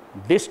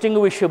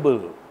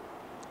 distinguishable,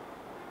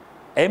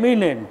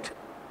 eminent.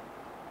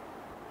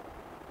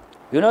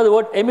 You know the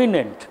word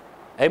eminent,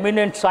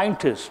 eminent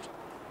scientist.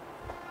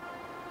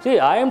 See,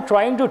 I am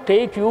trying to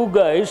take you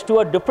guys to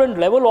a different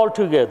level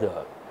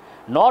altogether.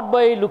 Not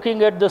by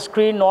looking at the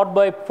screen, not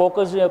by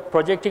focusing,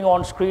 projecting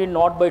on screen,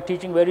 not by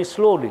teaching very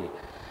slowly.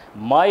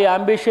 My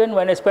ambition,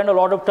 when I spend a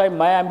lot of time,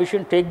 my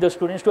ambition, take the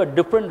students to a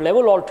different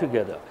level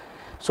altogether.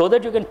 So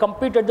that you can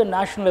compete at the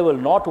national level,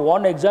 not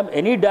one exam,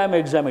 any damn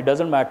exam, it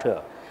doesn't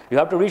matter. You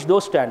have to reach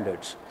those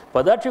standards.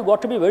 For that, you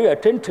got to be very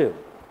attentive.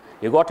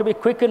 You got to be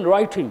quick in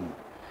writing.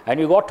 And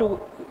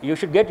you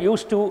should get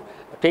used to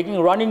taking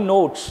running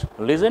notes,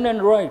 listen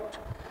and write.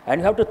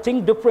 And you have to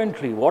think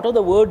differently. What are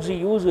the words he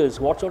uses?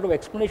 What sort of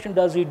explanation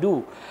does he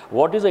do?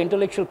 What is the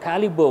intellectual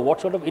caliber?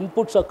 What sort of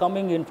inputs are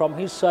coming in from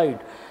his side?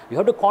 You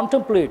have to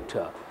contemplate.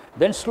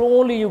 Then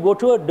slowly you go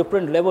to a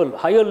different level,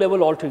 higher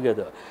level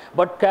altogether.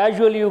 But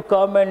casually you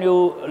come and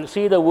you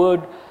see the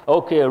word,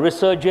 okay,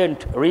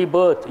 resurgent,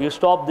 rebirth, you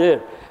stop there.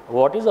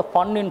 What is the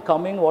fun in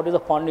coming? What is the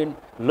fun in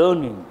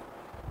learning?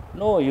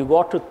 No, you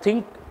got to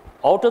think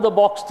out of the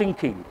box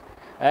thinking,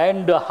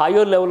 and a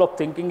higher level of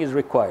thinking is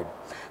required.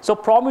 So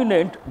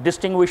prominent,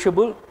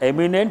 distinguishable,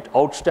 eminent,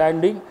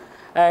 outstanding,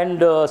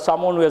 and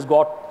someone who has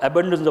got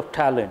abundance of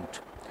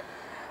talent.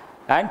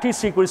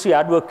 Anti-secrecy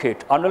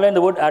advocate. Underline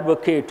the word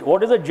advocate.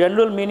 What is the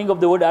general meaning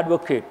of the word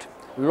advocate?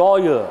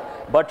 Lawyer.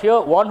 But here,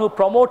 one who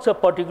promotes a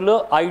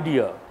particular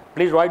idea.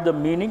 Please write the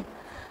meaning.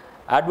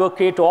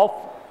 Advocate of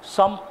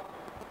some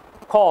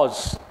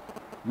cause.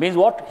 Means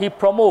what? He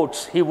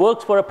promotes. He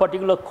works for a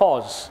particular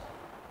cause.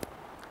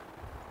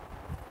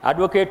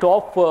 Advocate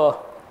of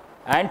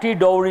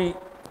anti-dowry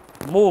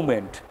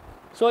movement.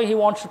 So he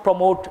wants to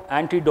promote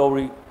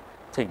anti-dowry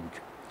thing.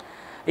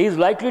 He is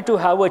likely to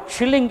have a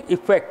chilling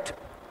effect.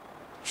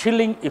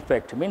 Chilling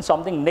effect means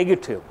something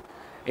negative.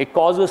 It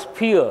causes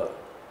fear.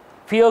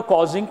 Fear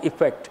causing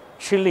effect.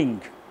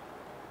 Chilling.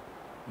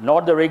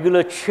 Not the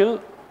regular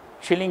chill.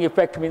 Chilling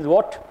effect means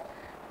what?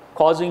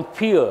 Causing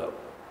fear.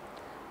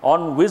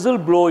 On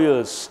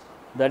whistleblowers,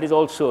 that is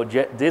also,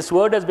 this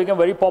word has become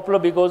very popular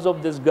because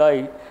of this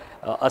guy,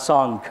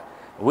 Assange.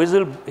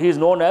 He is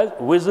known as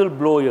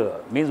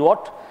whistleblower. Means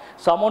what?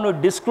 Someone who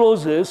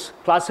discloses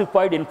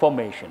classified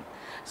information.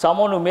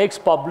 Someone who makes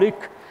public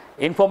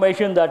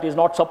information that is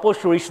not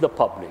supposed to reach the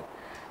public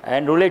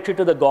and related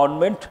to the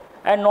government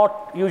and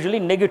not usually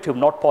negative,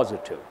 not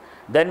positive.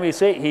 Then we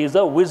say he is a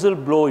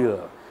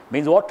whistleblower.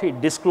 Means what? He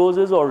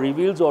discloses or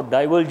reveals or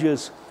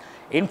divulges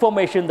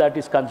information that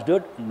is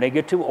considered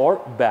negative or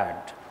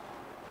bad.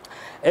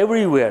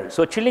 Everywhere.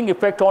 So chilling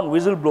effect on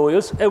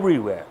whistleblowers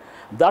everywhere.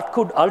 That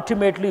could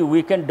ultimately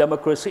weaken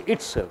democracy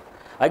itself.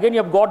 Again,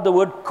 you have got the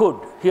word could.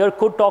 Here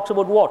could talks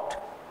about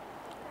what?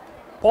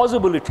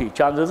 Possibility.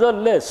 Chances are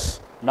less.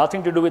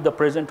 Nothing to do with the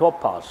present or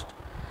past.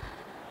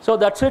 So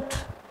that's it.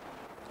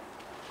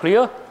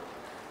 Clear?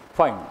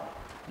 Fine.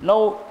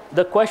 Now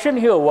the question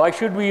here, why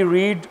should we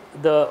read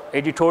the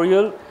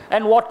editorial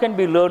and what can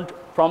be learned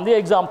from the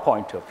exam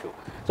point of view?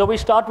 So we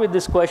start with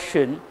this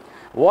question,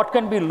 what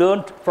can be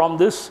learned from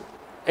this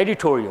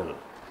editorial?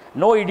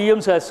 No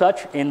idioms as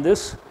such in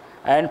this,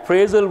 and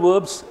phrasal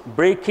verbs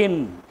break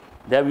in,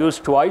 they have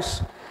used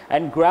twice,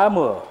 and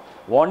grammar,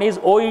 one is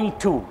owing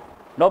to.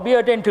 Now be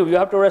attentive, you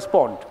have to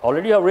respond.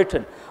 Already you have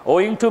written.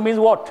 Owing to means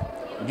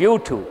what? Due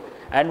to.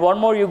 And one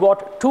more you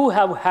got, to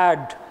have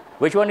had.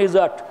 Which one is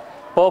that?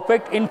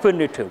 Perfect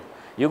infinitive.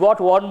 You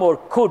got one more,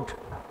 could.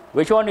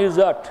 Which one is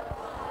that?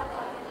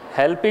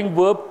 Helping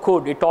verb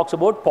could. It talks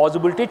about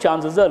possibility,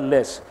 chances are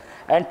less.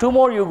 And two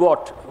more you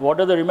got. What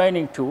are the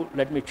remaining two?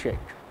 Let me check.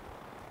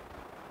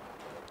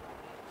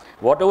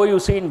 Whatever you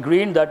see in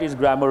green, that is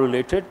grammar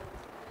related.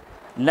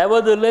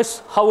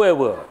 Nevertheless,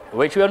 however.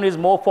 Which one is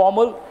more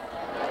formal?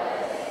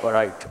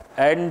 Right.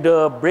 And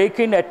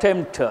break-in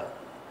attempt,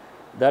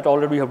 that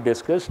already we have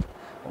discussed.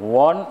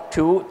 1,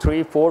 2,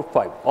 3, 4,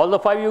 5. All the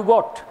 5 you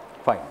got?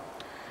 Fine.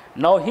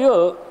 Now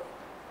here,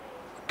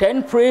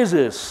 10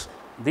 phrases.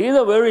 These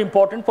are very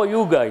important for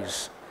you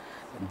guys.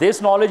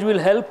 This knowledge will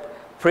help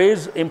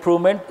phrase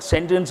improvement,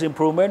 sentence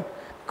improvement,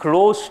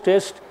 close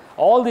test,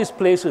 all these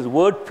places,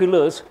 word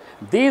fillers,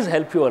 these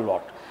help you a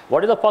lot.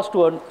 What is the first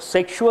one?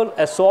 Sexual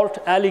assault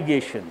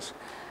allegations.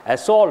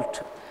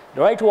 Assault.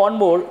 Write one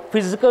more,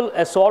 physical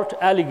assault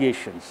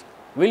allegations.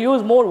 We'll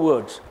use more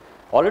words.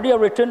 Already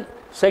I've written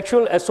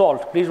sexual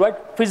assault. Please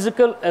write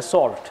physical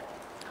assault.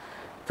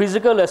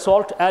 Physical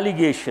assault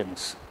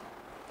allegations.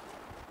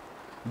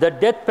 The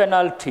death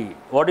penalty.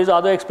 What is the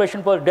other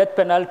expression for death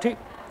penalty?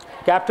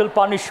 Capital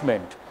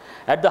punishment.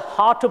 At the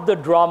heart of the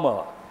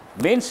drama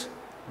means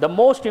the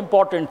most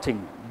important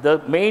thing, the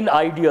main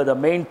idea, the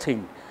main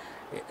thing,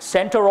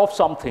 center of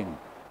something,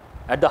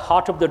 at the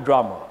heart of the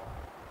drama.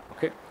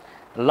 Okay.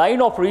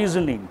 Line of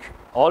reasoning.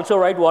 Also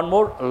write one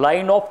more,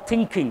 line of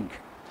thinking.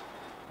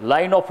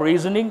 Line of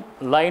reasoning,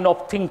 line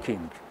of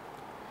thinking.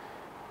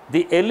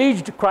 The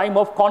alleged crime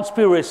of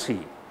conspiracy.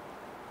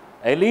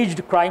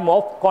 Alleged crime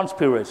of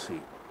conspiracy.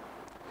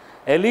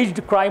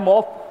 Alleged crime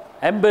of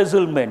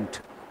embezzlement.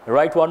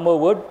 Write one more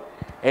word.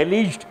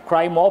 Alleged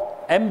crime of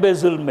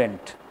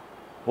embezzlement.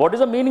 What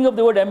is the meaning of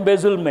the word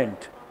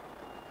embezzlement?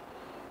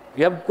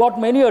 You have got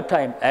many a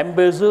time.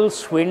 Embezzle,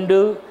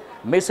 swindle,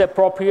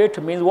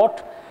 misappropriate means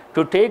what?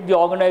 To take the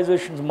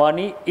organization's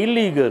money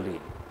illegally.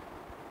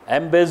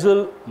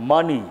 Embezzle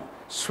money,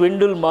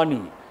 swindle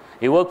money.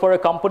 You work for a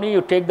company,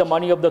 you take the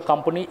money of the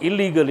company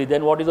illegally.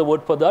 Then what is the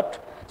word for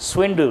that?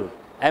 Swindle,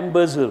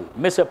 embezzle,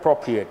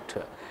 misappropriate.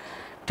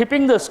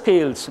 Tipping the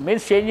scales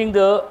means changing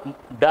the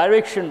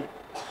direction,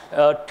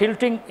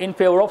 tilting in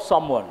favor of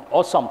someone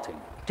or something.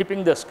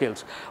 Tipping the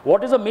scales.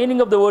 What is the meaning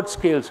of the word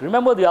scales?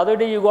 Remember the other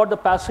day you got the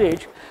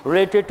passage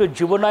related to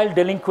juvenile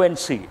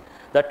delinquency.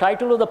 The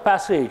title of the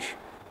passage,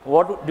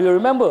 what do you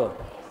remember?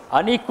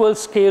 Unequal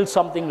scales,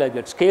 something like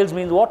that. Scales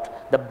means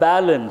what? The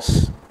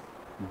balance.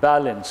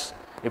 Balance.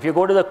 If you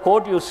go to the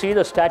court, you see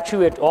the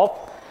statuette of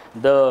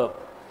the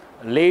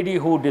lady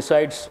who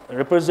decides,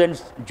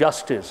 represents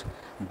justice,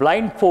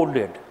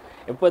 blindfolded.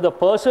 If the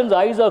person's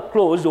eyes are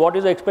closed, what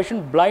is the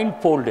expression?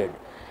 Blindfolded.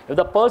 If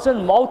the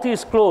person's mouth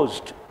is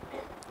closed,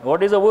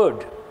 what is the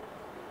word?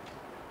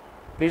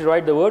 Please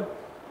write the word.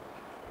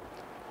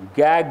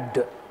 Gagged.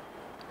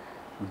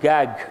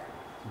 Gag.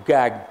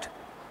 Gagged.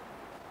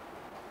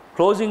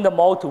 Closing the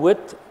mouth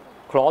with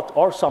cloth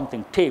or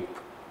something, tape.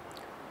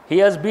 He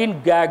has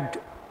been gagged.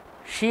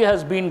 She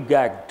has been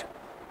gagged.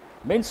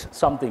 means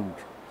something.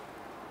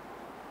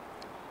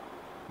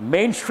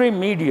 Mainstream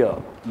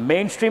media,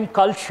 mainstream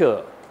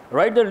culture,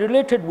 write the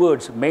related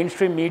words: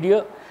 mainstream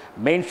media,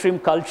 mainstream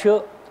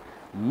culture,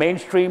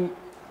 mainstream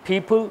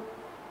people,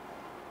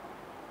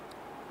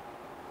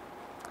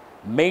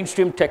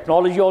 mainstream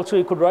technology also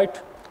you could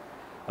write.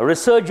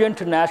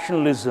 Resurgent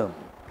nationalism.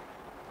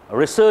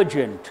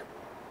 Resurgent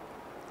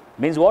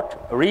means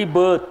what?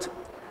 Rebirth,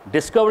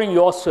 discovering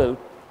yourself.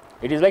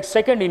 It is like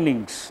second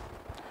innings.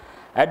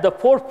 At the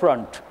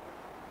forefront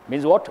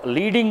means what?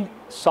 Leading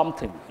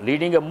something,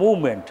 leading a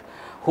movement.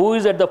 Who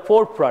is at the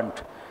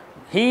forefront?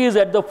 He is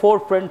at the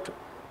forefront.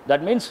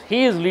 That means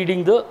he is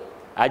leading the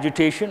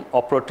agitation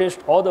or protest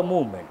or the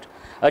movement.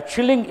 A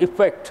chilling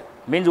effect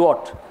means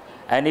what?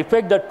 An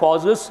effect that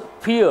causes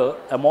fear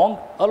among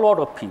a lot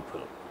of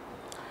people.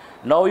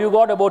 Now you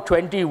got about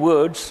 20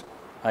 words,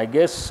 I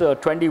guess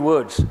 20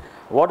 words.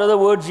 What are the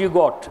words you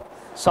got?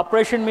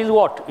 Suppression means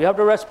what? You have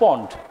to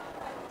respond.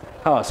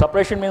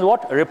 Suppression means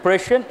what?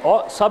 Repression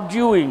or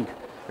subduing.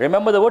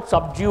 Remember the word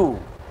subdue.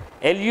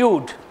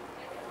 Elude.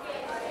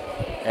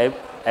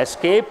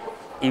 Escape,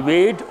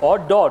 evade or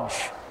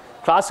dodge.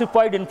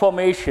 Classified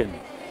information.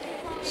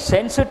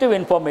 Sensitive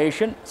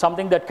information,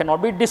 something that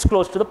cannot be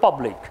disclosed to the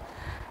public.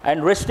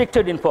 And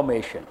restricted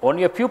information.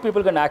 Only a few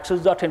people can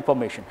access that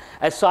information.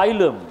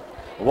 Asylum,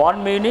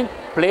 one meaning,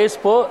 place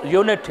for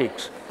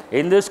lunatics.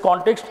 In this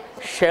context,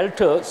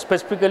 shelter,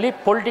 specifically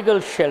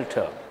political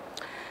shelter.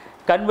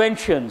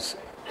 Conventions,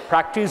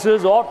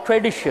 practices or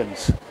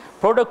traditions.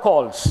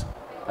 Protocols,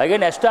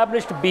 again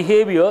established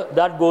behavior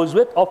that goes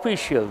with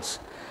officials.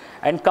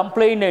 And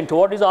complainant,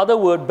 what is the other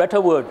word,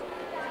 better word?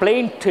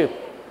 Plaintiff.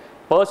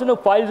 Person who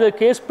files a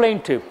case,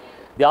 plaintiff.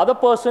 The other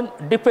person,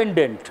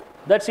 defendant.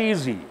 That's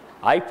easy.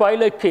 I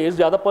file a case,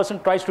 the other person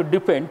tries to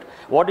defend.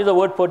 What is the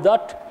word for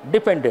that?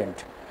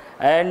 Defendant.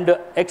 And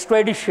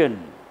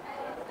extradition,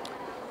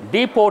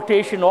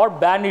 deportation or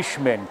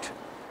banishment.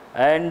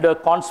 And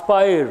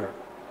conspire,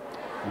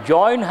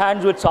 join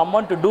hands with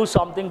someone to do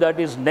something that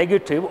is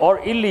negative or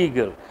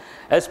illegal.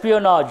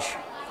 Espionage,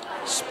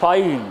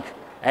 spying,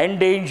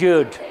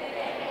 endangered,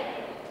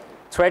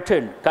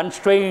 threatened,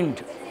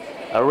 constrained,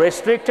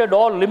 restricted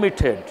or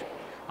limited.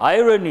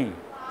 Irony,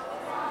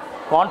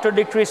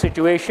 contradictory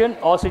situation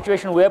or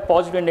situation where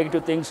positive and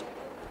negative things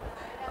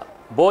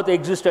both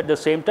exist at the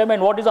same time.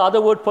 And what is the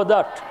other word for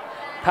that?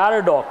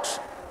 Paradox,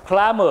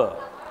 clamor,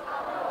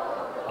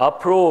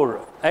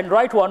 uproar. And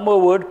write one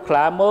more word,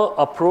 clamor,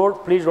 uproar.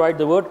 Please write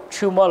the word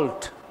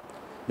tumult.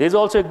 This is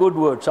also a good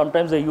word.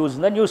 Sometimes they use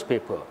in the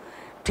newspaper.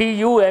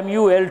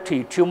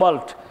 T-U-M-U-L-T,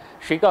 tumult.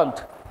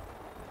 Shrikant,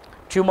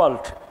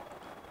 tumult.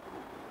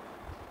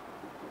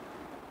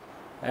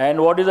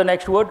 And what is the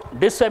next word?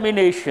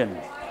 Dissemination,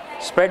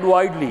 spread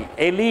widely.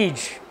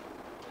 Allege,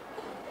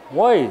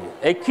 why?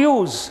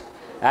 Accuse,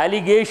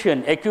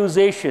 allegation,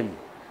 accusation.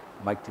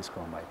 Mike, this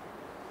come,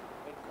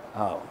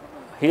 Mike.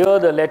 Here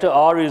the letter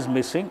R is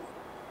missing.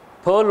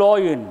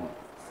 Purloin,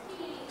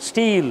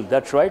 steal,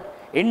 that's right.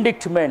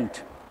 Indictment,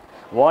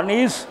 one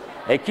is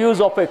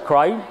accused of a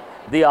crime,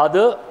 the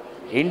other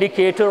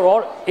indicator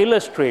or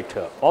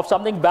illustrator of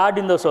something bad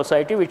in the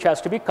society which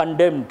has to be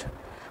condemned.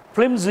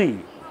 Flimsy,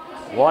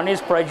 one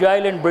is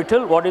fragile and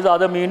brittle. What is the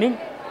other meaning?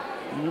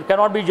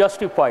 Cannot be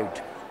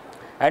justified.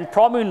 And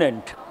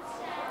prominent,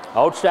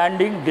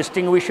 outstanding,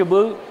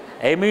 distinguishable,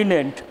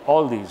 eminent,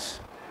 all these.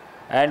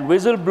 And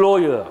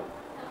whistleblower.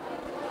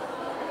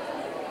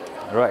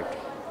 Right.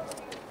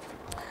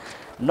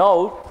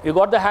 Now you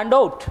got the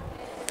handout.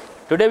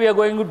 Today we are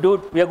going to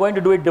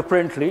do it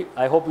differently.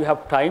 I hope you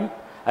have time.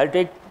 I'll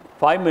take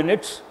 5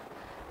 minutes.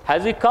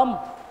 Has he come?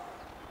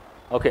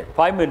 Okay,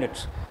 5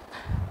 minutes.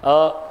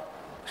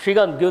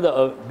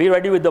 Shrikant, be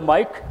ready with the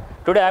mic.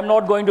 Today I am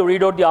not going to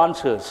read out the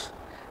answers.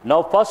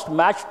 Now first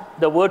match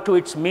the word to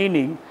its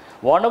meaning.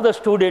 One of the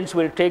students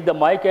will take the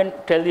mic and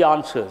tell the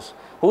answers.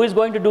 Who is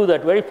going to do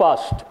that very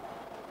fast?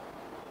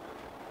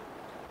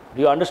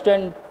 Do you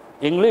understand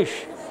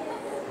English?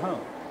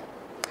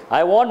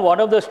 I want one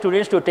of the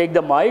students to take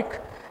the mic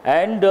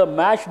and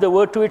match the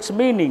word to its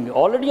meaning.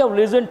 Already I have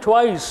listened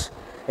twice.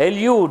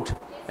 Elude,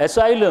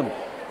 asylum.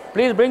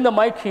 Please bring the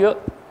mic here.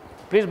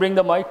 Please bring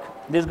the mic.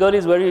 This girl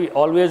is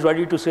always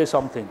ready to say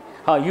something.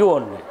 You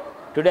only.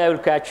 Today I will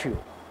catch you.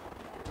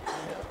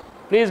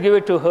 Please give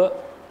it to her.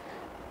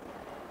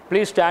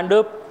 Please stand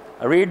up,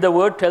 read the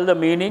word, tell the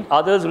meaning.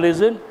 Others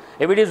listen.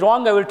 If it is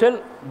wrong, I will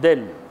tell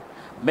then.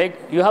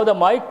 You have the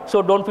mic,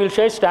 so don't feel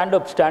shy. Stand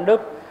up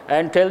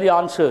and tell the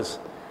answers.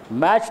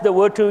 Match the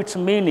word to its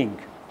meaning.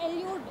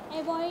 Elude,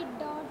 avoid,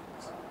 dodge.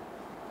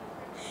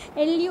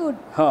 Elude.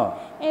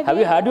 Have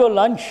you had your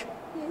lunch?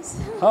 Yes.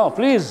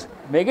 Please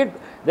make it.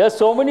 There are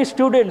so many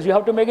students. You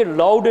have to make it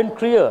loud and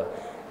clear.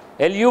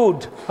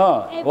 Elude.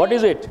 What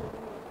is it?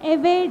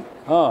 Evade.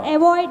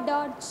 Avoid,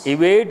 dodge.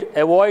 Evade,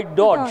 avoid,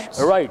 dodge.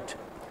 Right.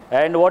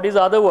 And what is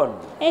the other one?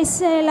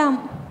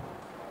 Asylum.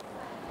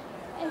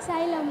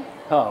 Asylum.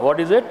 What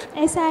is it?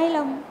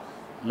 Asylum.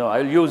 No,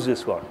 I will use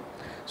this one.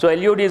 So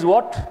elude is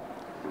what?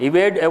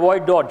 Evade,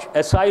 avoid, dodge.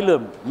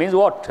 Asylum means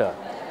what?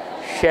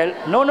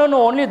 No,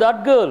 only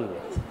that girl.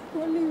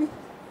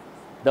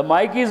 The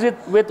mic is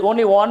with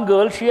only one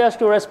girl, she has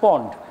to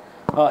respond.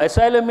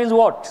 Asylum means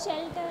what?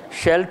 Shelter.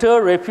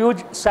 Shelter,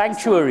 refuge,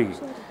 sanctuary.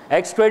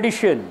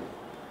 Extradition.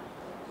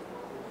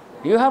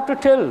 You have to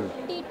tell.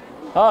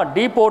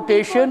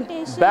 Deportation,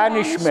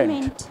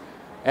 banishment.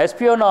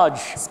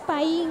 Espionage.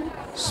 Spying.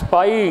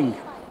 Spying.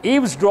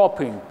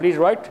 Eavesdropping. Please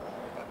write.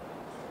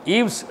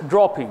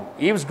 Eavesdropping.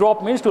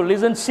 Eavesdrop means to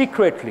listen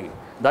secretly.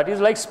 That is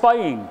like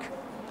spying.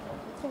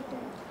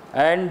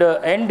 And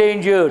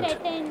endangered.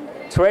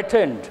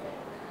 Threatened.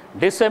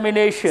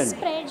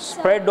 Dissemination.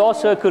 Spread or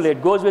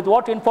circulate. Goes with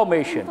what?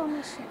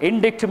 Information.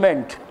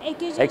 Indictment.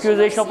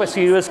 Accusation of a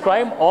serious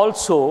crime.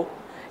 Also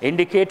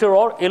indicator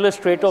or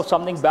illustrator of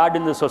something bad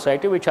in the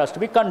society which has to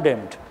be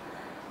condemned.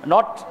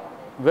 Not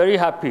very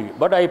happy,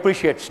 but I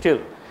appreciate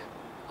still.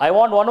 I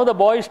want one of the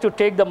boys to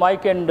take the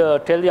mic and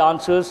tell the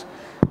answers.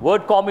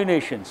 Word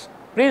combinations.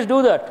 Please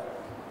do that.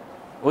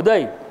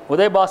 Uday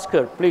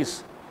Bhaskar,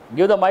 please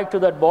give the mic to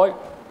that boy.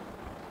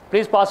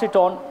 Please pass it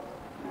on.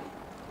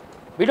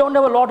 We don't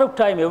have a lot of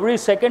time. Every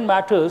second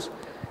matters.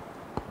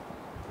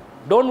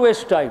 Don't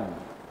waste time.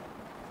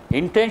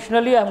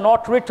 Intentionally, I have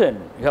not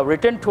written. You have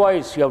written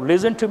twice. You have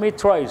listened to me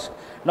thrice.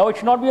 Now, it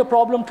should not be a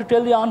problem to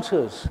tell the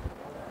answers.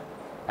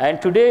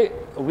 And today,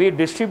 we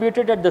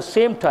distributed at the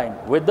same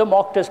time with the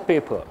mock test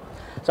paper.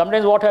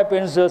 Sometimes what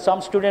happens,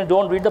 some students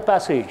don't read the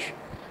passage.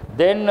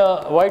 Then,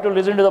 why to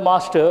listen to the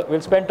master?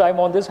 We'll spend time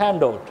on this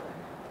handout.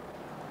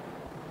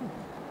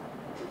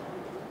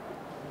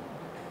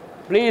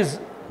 Please,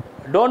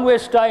 don't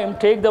waste time.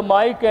 Take the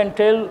mic and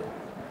tell.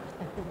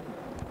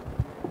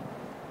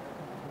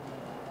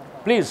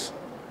 Please.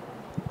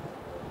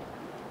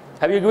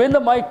 Have you given the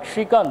mic,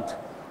 Shrikant?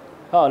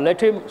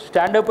 Let him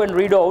stand up and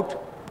read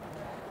out.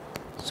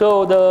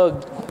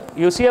 So,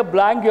 you see a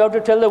blank, you have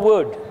to tell the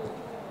word.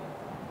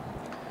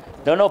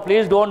 No,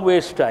 please don't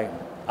waste time.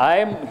 I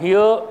am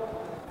here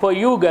for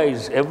you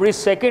guys. Every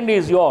second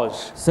is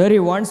yours. Sir, he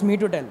wants me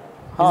to tell.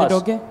 Is it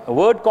okay?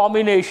 Word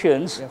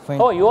combinations. Yeah,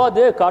 fine. Oh, you are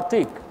there,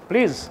 Karthik.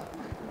 Please.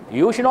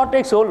 You should not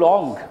take so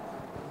long.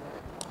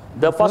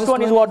 The first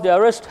one is what? The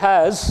arrest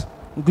has.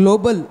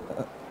 Global.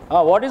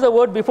 What is the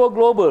word before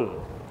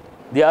global?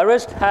 The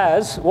arrest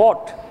has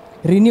what?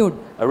 Renewed.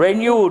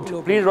 Renewed.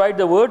 Global. Please write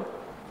the word.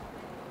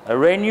 A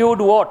renewed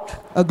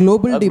what? A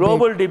global debate.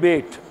 Global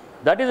debate.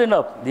 That is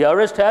enough. The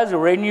arrest has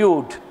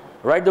renewed.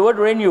 Write the word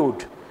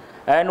renewed.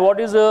 And what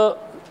is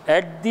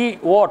at the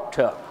what?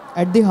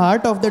 At the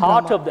heart of the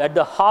drama. At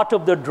the heart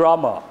of the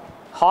drama.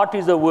 Heart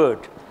is the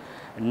word.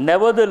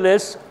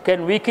 Nevertheless,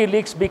 can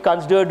WikiLeaks be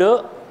considered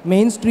a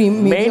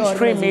mainstream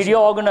media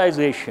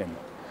organization?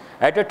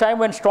 At a time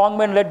when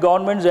strongmen led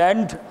governments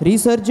and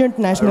resurgent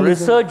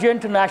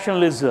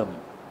nationalism.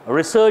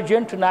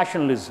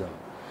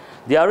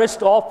 The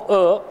arrest of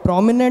a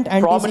prominent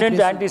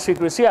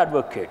anti-secrecy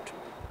advocate.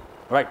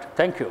 Right,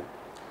 thank you.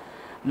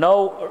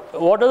 Now,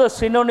 what are the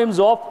synonyms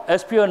of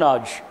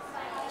espionage?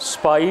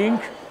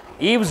 Spying,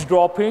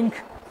 eavesdropping,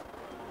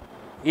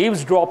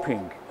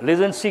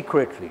 listen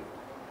secretly.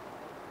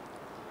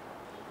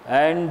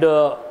 And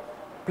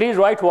please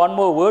write one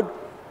more word,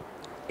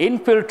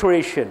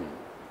 infiltration.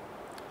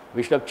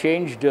 We should have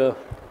changed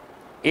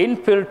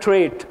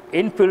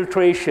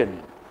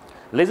infiltration.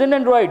 Listen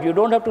and write, you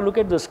don't have to look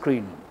at the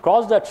screen.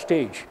 Cross that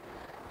stage.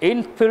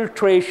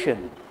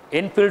 Infiltration,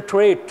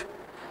 infiltrate.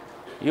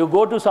 You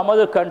go to some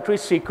other country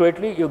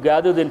secretly, you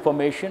gather the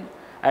information,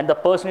 and the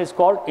person is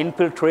called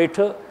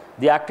infiltrator.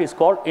 The act is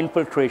called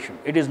infiltration.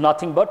 It is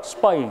nothing but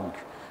spying.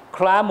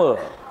 Clamor,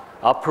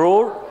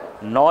 uproar,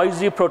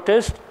 noisy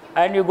protest,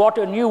 and you got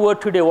a new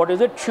word today. What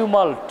is it?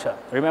 Tumult.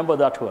 Remember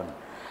that one.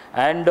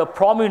 And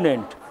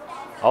prominent,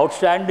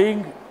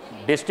 outstanding,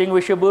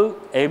 distinguishable,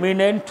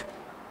 eminent,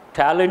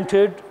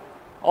 talented,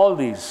 all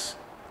these.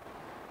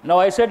 Now,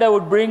 I said I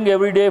would bring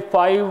every day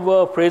 5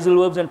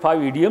 phrasal verbs and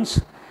 5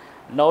 idioms.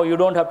 Now, you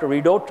don't have to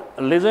read out.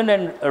 Listen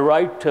and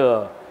write,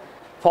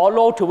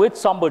 follow out with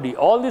somebody.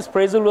 All these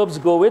phrasal verbs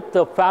go with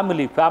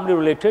family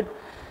related.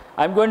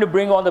 I'm going to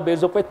bring on the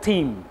basis of a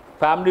theme,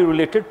 family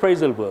related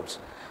phrasal verbs.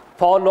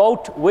 Fall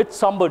out with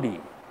somebody.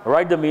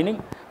 Write the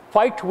meaning.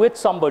 Fight with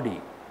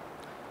somebody.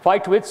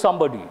 Fight with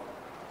somebody.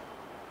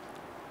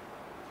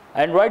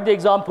 And write the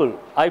example.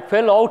 I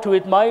fell out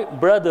with my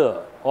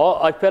brother,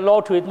 or I fell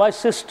out with my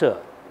sister.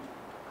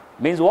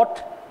 Means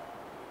what?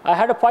 I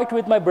had a fight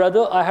with my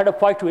brother, I had a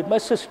fight with my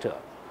sister.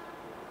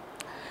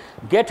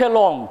 Get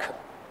along.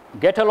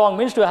 Get along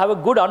means to have a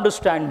good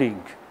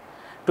understanding.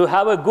 To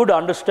have a good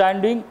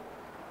understanding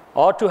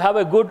or to have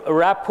a good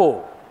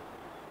rapport.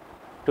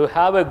 To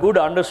have a good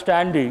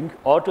understanding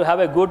or to have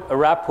a good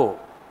rapport.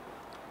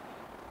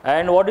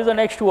 And what is the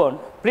next one?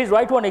 Please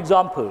write one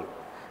example.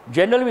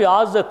 Generally, we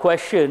ask the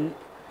question,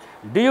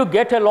 do you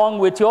get along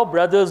with your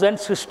brothers and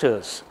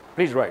sisters?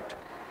 Please write.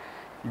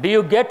 Do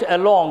you get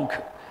along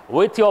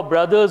with your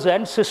brothers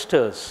and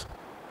sisters?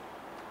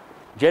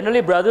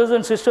 Generally, brothers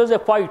and sisters are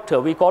fight.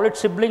 We call it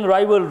sibling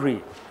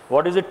rivalry.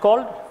 What is it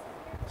called?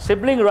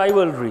 Sibling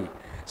rivalry.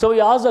 So we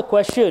ask the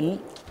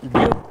question,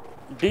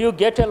 do you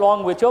get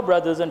along with your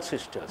brothers and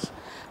sisters?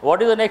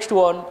 What is the next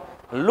one?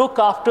 look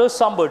after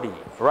somebody.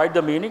 Write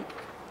the meaning.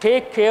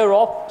 Take care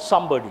of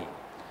somebody.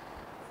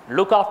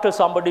 Look after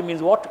somebody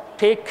means what?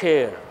 Take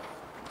care.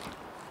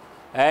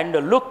 And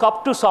look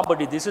up to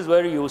somebody. This is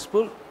very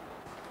useful.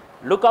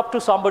 Look up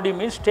to somebody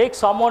means take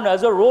someone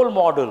as a role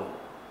model.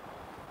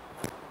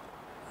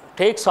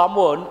 Take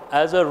someone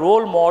as a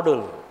role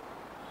model.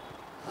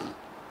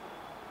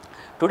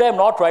 Today I'm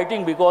not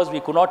writing because we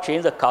could not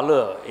change the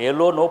color.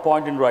 Yellow, no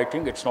point in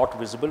writing. It's not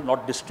visible,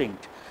 not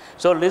distinct.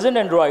 So listen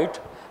and write.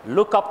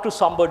 Look up to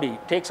somebody.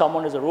 Take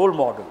someone as a role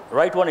model.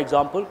 Write one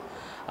example.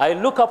 I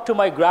look up to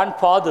my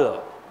grandfather.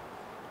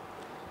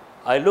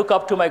 I look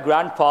up to my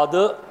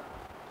grandfather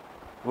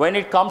when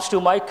it comes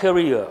to my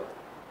career.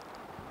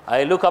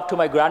 I look up to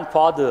my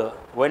grandfather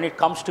when it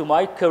comes to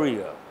my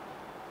career.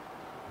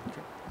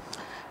 Okay.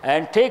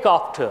 And take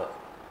after.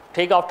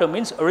 Take after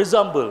means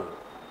resemble.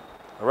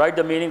 Write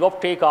the meaning of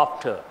take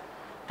after.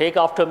 Take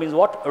after means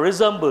what?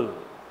 Resemble.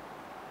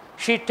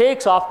 She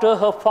takes after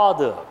her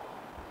father.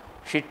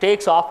 She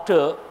takes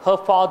after her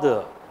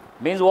father.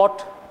 Means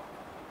what?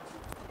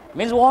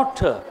 Means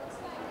what?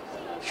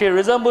 She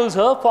resembles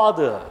her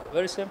father.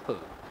 Very simple.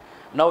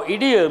 Now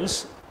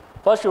idioms,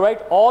 first you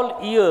write all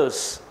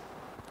ears.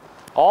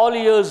 All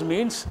ears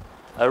means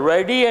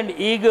ready and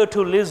eager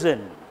to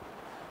listen.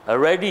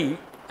 Ready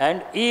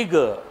and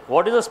eager.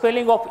 What is the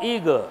spelling of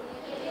eager?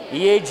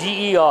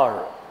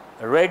 E-A-G-E-R.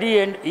 Ready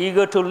and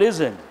eager to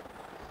listen.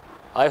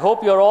 I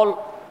hope you're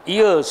all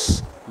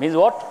ears. Means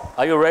what?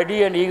 Are you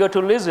ready and eager to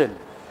listen?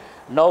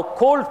 Now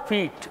cold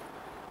feet.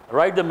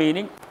 Write the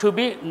meaning. To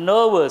be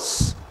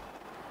nervous.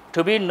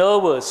 To be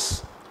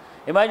nervous.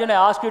 Imagine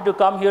I ask you to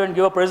come here and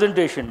give a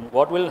presentation.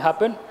 What will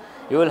happen?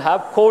 You will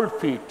have cold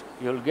feet.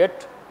 You will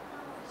get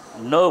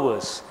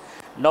nervous.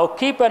 Now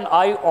keep an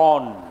eye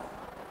on.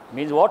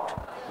 Means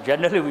what?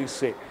 Generally we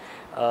say.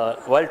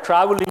 While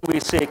traveling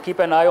we say, keep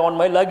an eye on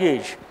my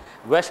luggage.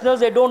 Westerners,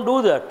 they don't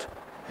do that.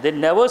 They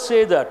never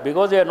say that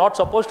because they are not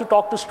supposed to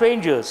talk to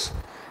strangers.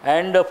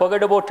 And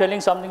forget about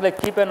telling something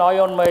like keep an eye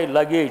on my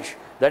luggage.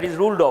 That is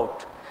ruled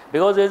out.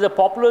 Because there is a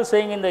popular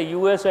saying in the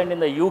US and in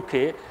the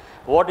UK.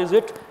 What is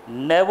it?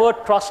 Never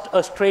trust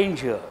a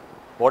stranger.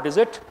 What is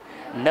it?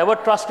 Never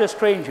trust a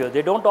stranger.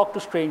 They don't talk to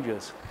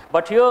strangers.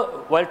 But here,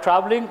 while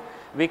traveling,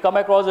 we come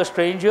across a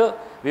stranger.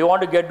 We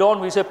want to get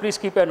down. We say, please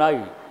keep an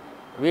eye.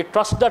 We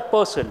trust that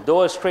person,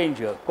 though a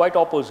stranger. Quite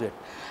opposite.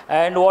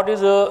 And what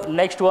is the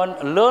next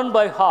one? Learn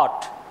by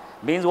heart.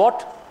 Means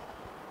what?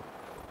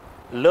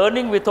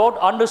 Learning without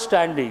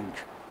understanding.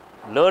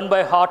 Learn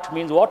by heart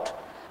means what?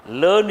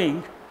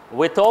 Learning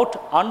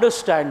without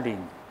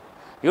understanding.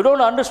 You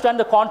don't understand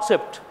the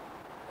concept.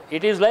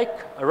 It is like,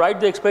 write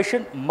the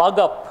expression, mug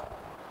up.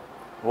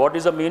 What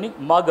is the meaning?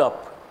 Mug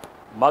up.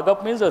 Mug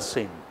up means a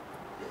sin.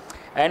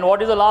 And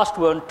what is the last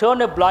one?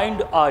 Turn a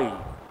blind eye.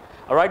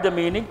 Write the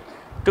meaning.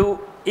 To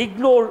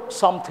ignore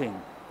something.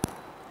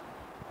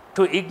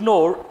 To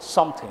ignore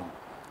something.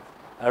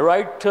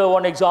 Write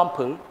one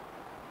example.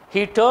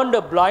 He turned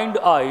a blind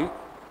eye.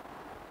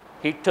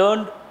 He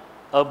turned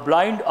a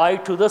blind eye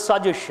to the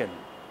suggestion.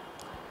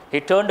 He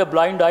turned a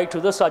blind eye to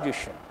the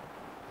suggestion.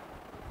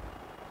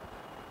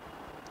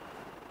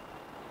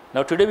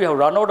 Now today we have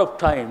run out of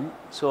time,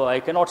 so I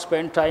cannot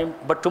spend time,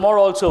 but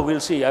tomorrow also we'll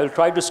see. I will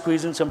try to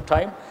squeeze in some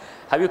time.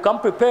 Have you come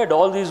prepared,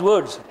 all these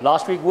words,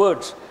 last week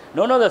words?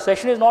 No, the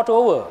session is not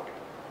over.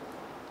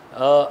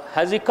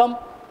 Has he come?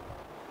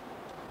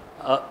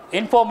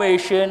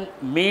 Information,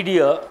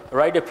 media,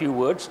 write a few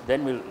words,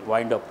 then we'll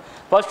wind up.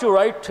 First you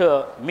write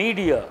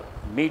media.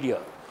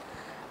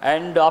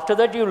 And after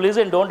that you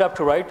listen, don't have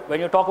to write. When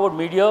you talk about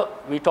media,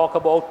 we talk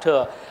about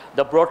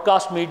the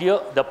broadcast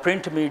media, the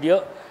print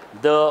media,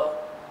 the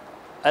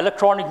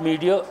electronic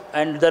media,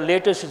 and the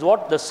latest is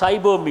what? The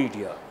cyber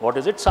media. What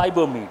is it?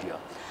 Cyber media.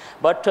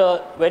 But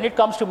when it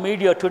comes to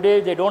media,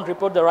 today they don't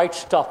report the right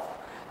stuff.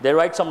 They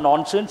write some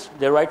nonsense.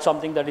 They write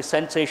something that is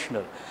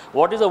sensational.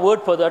 What is the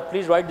word for that?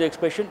 Please write the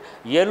expression,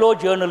 yellow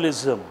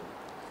journalism.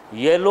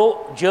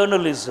 Yellow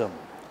journalism.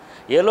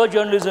 Yellow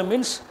journalism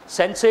means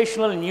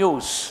sensational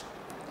news.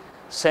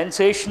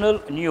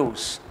 Sensational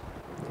news.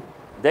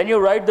 Then you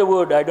write the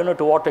word, I don't know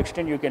to what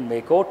extent you can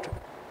make out,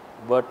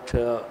 but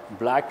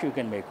black you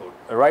can make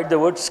out. Write the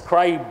word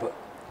scribe.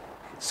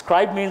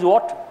 Scribe means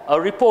what? A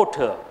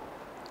reporter.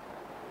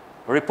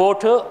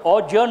 Reporter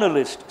or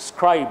journalist,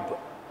 scribe.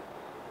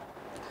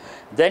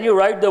 Then you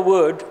write the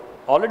word,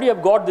 already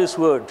I've got this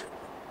word,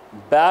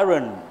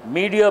 baron,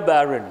 media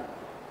baron.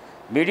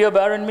 Media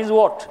baron means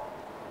what?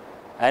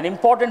 An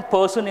important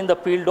person in the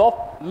field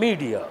of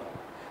media.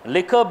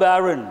 Liquor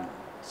baron.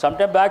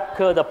 Sometime back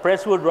the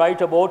press would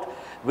write about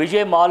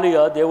Vijay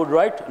Mallya, they would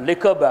write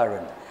liquor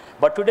baron.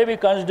 But today we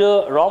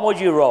consider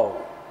Ramoji Rao.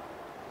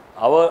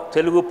 Our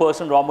Telugu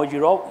person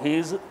Ramoji Rao, he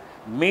is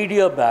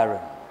media baron.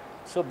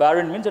 So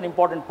baron means an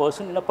important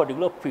person in a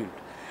particular field.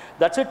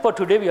 That's it for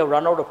today. We have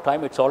run out of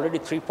time. It's already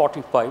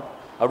 3:45.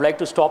 I would like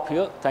to stop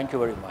here. Thank you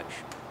very much.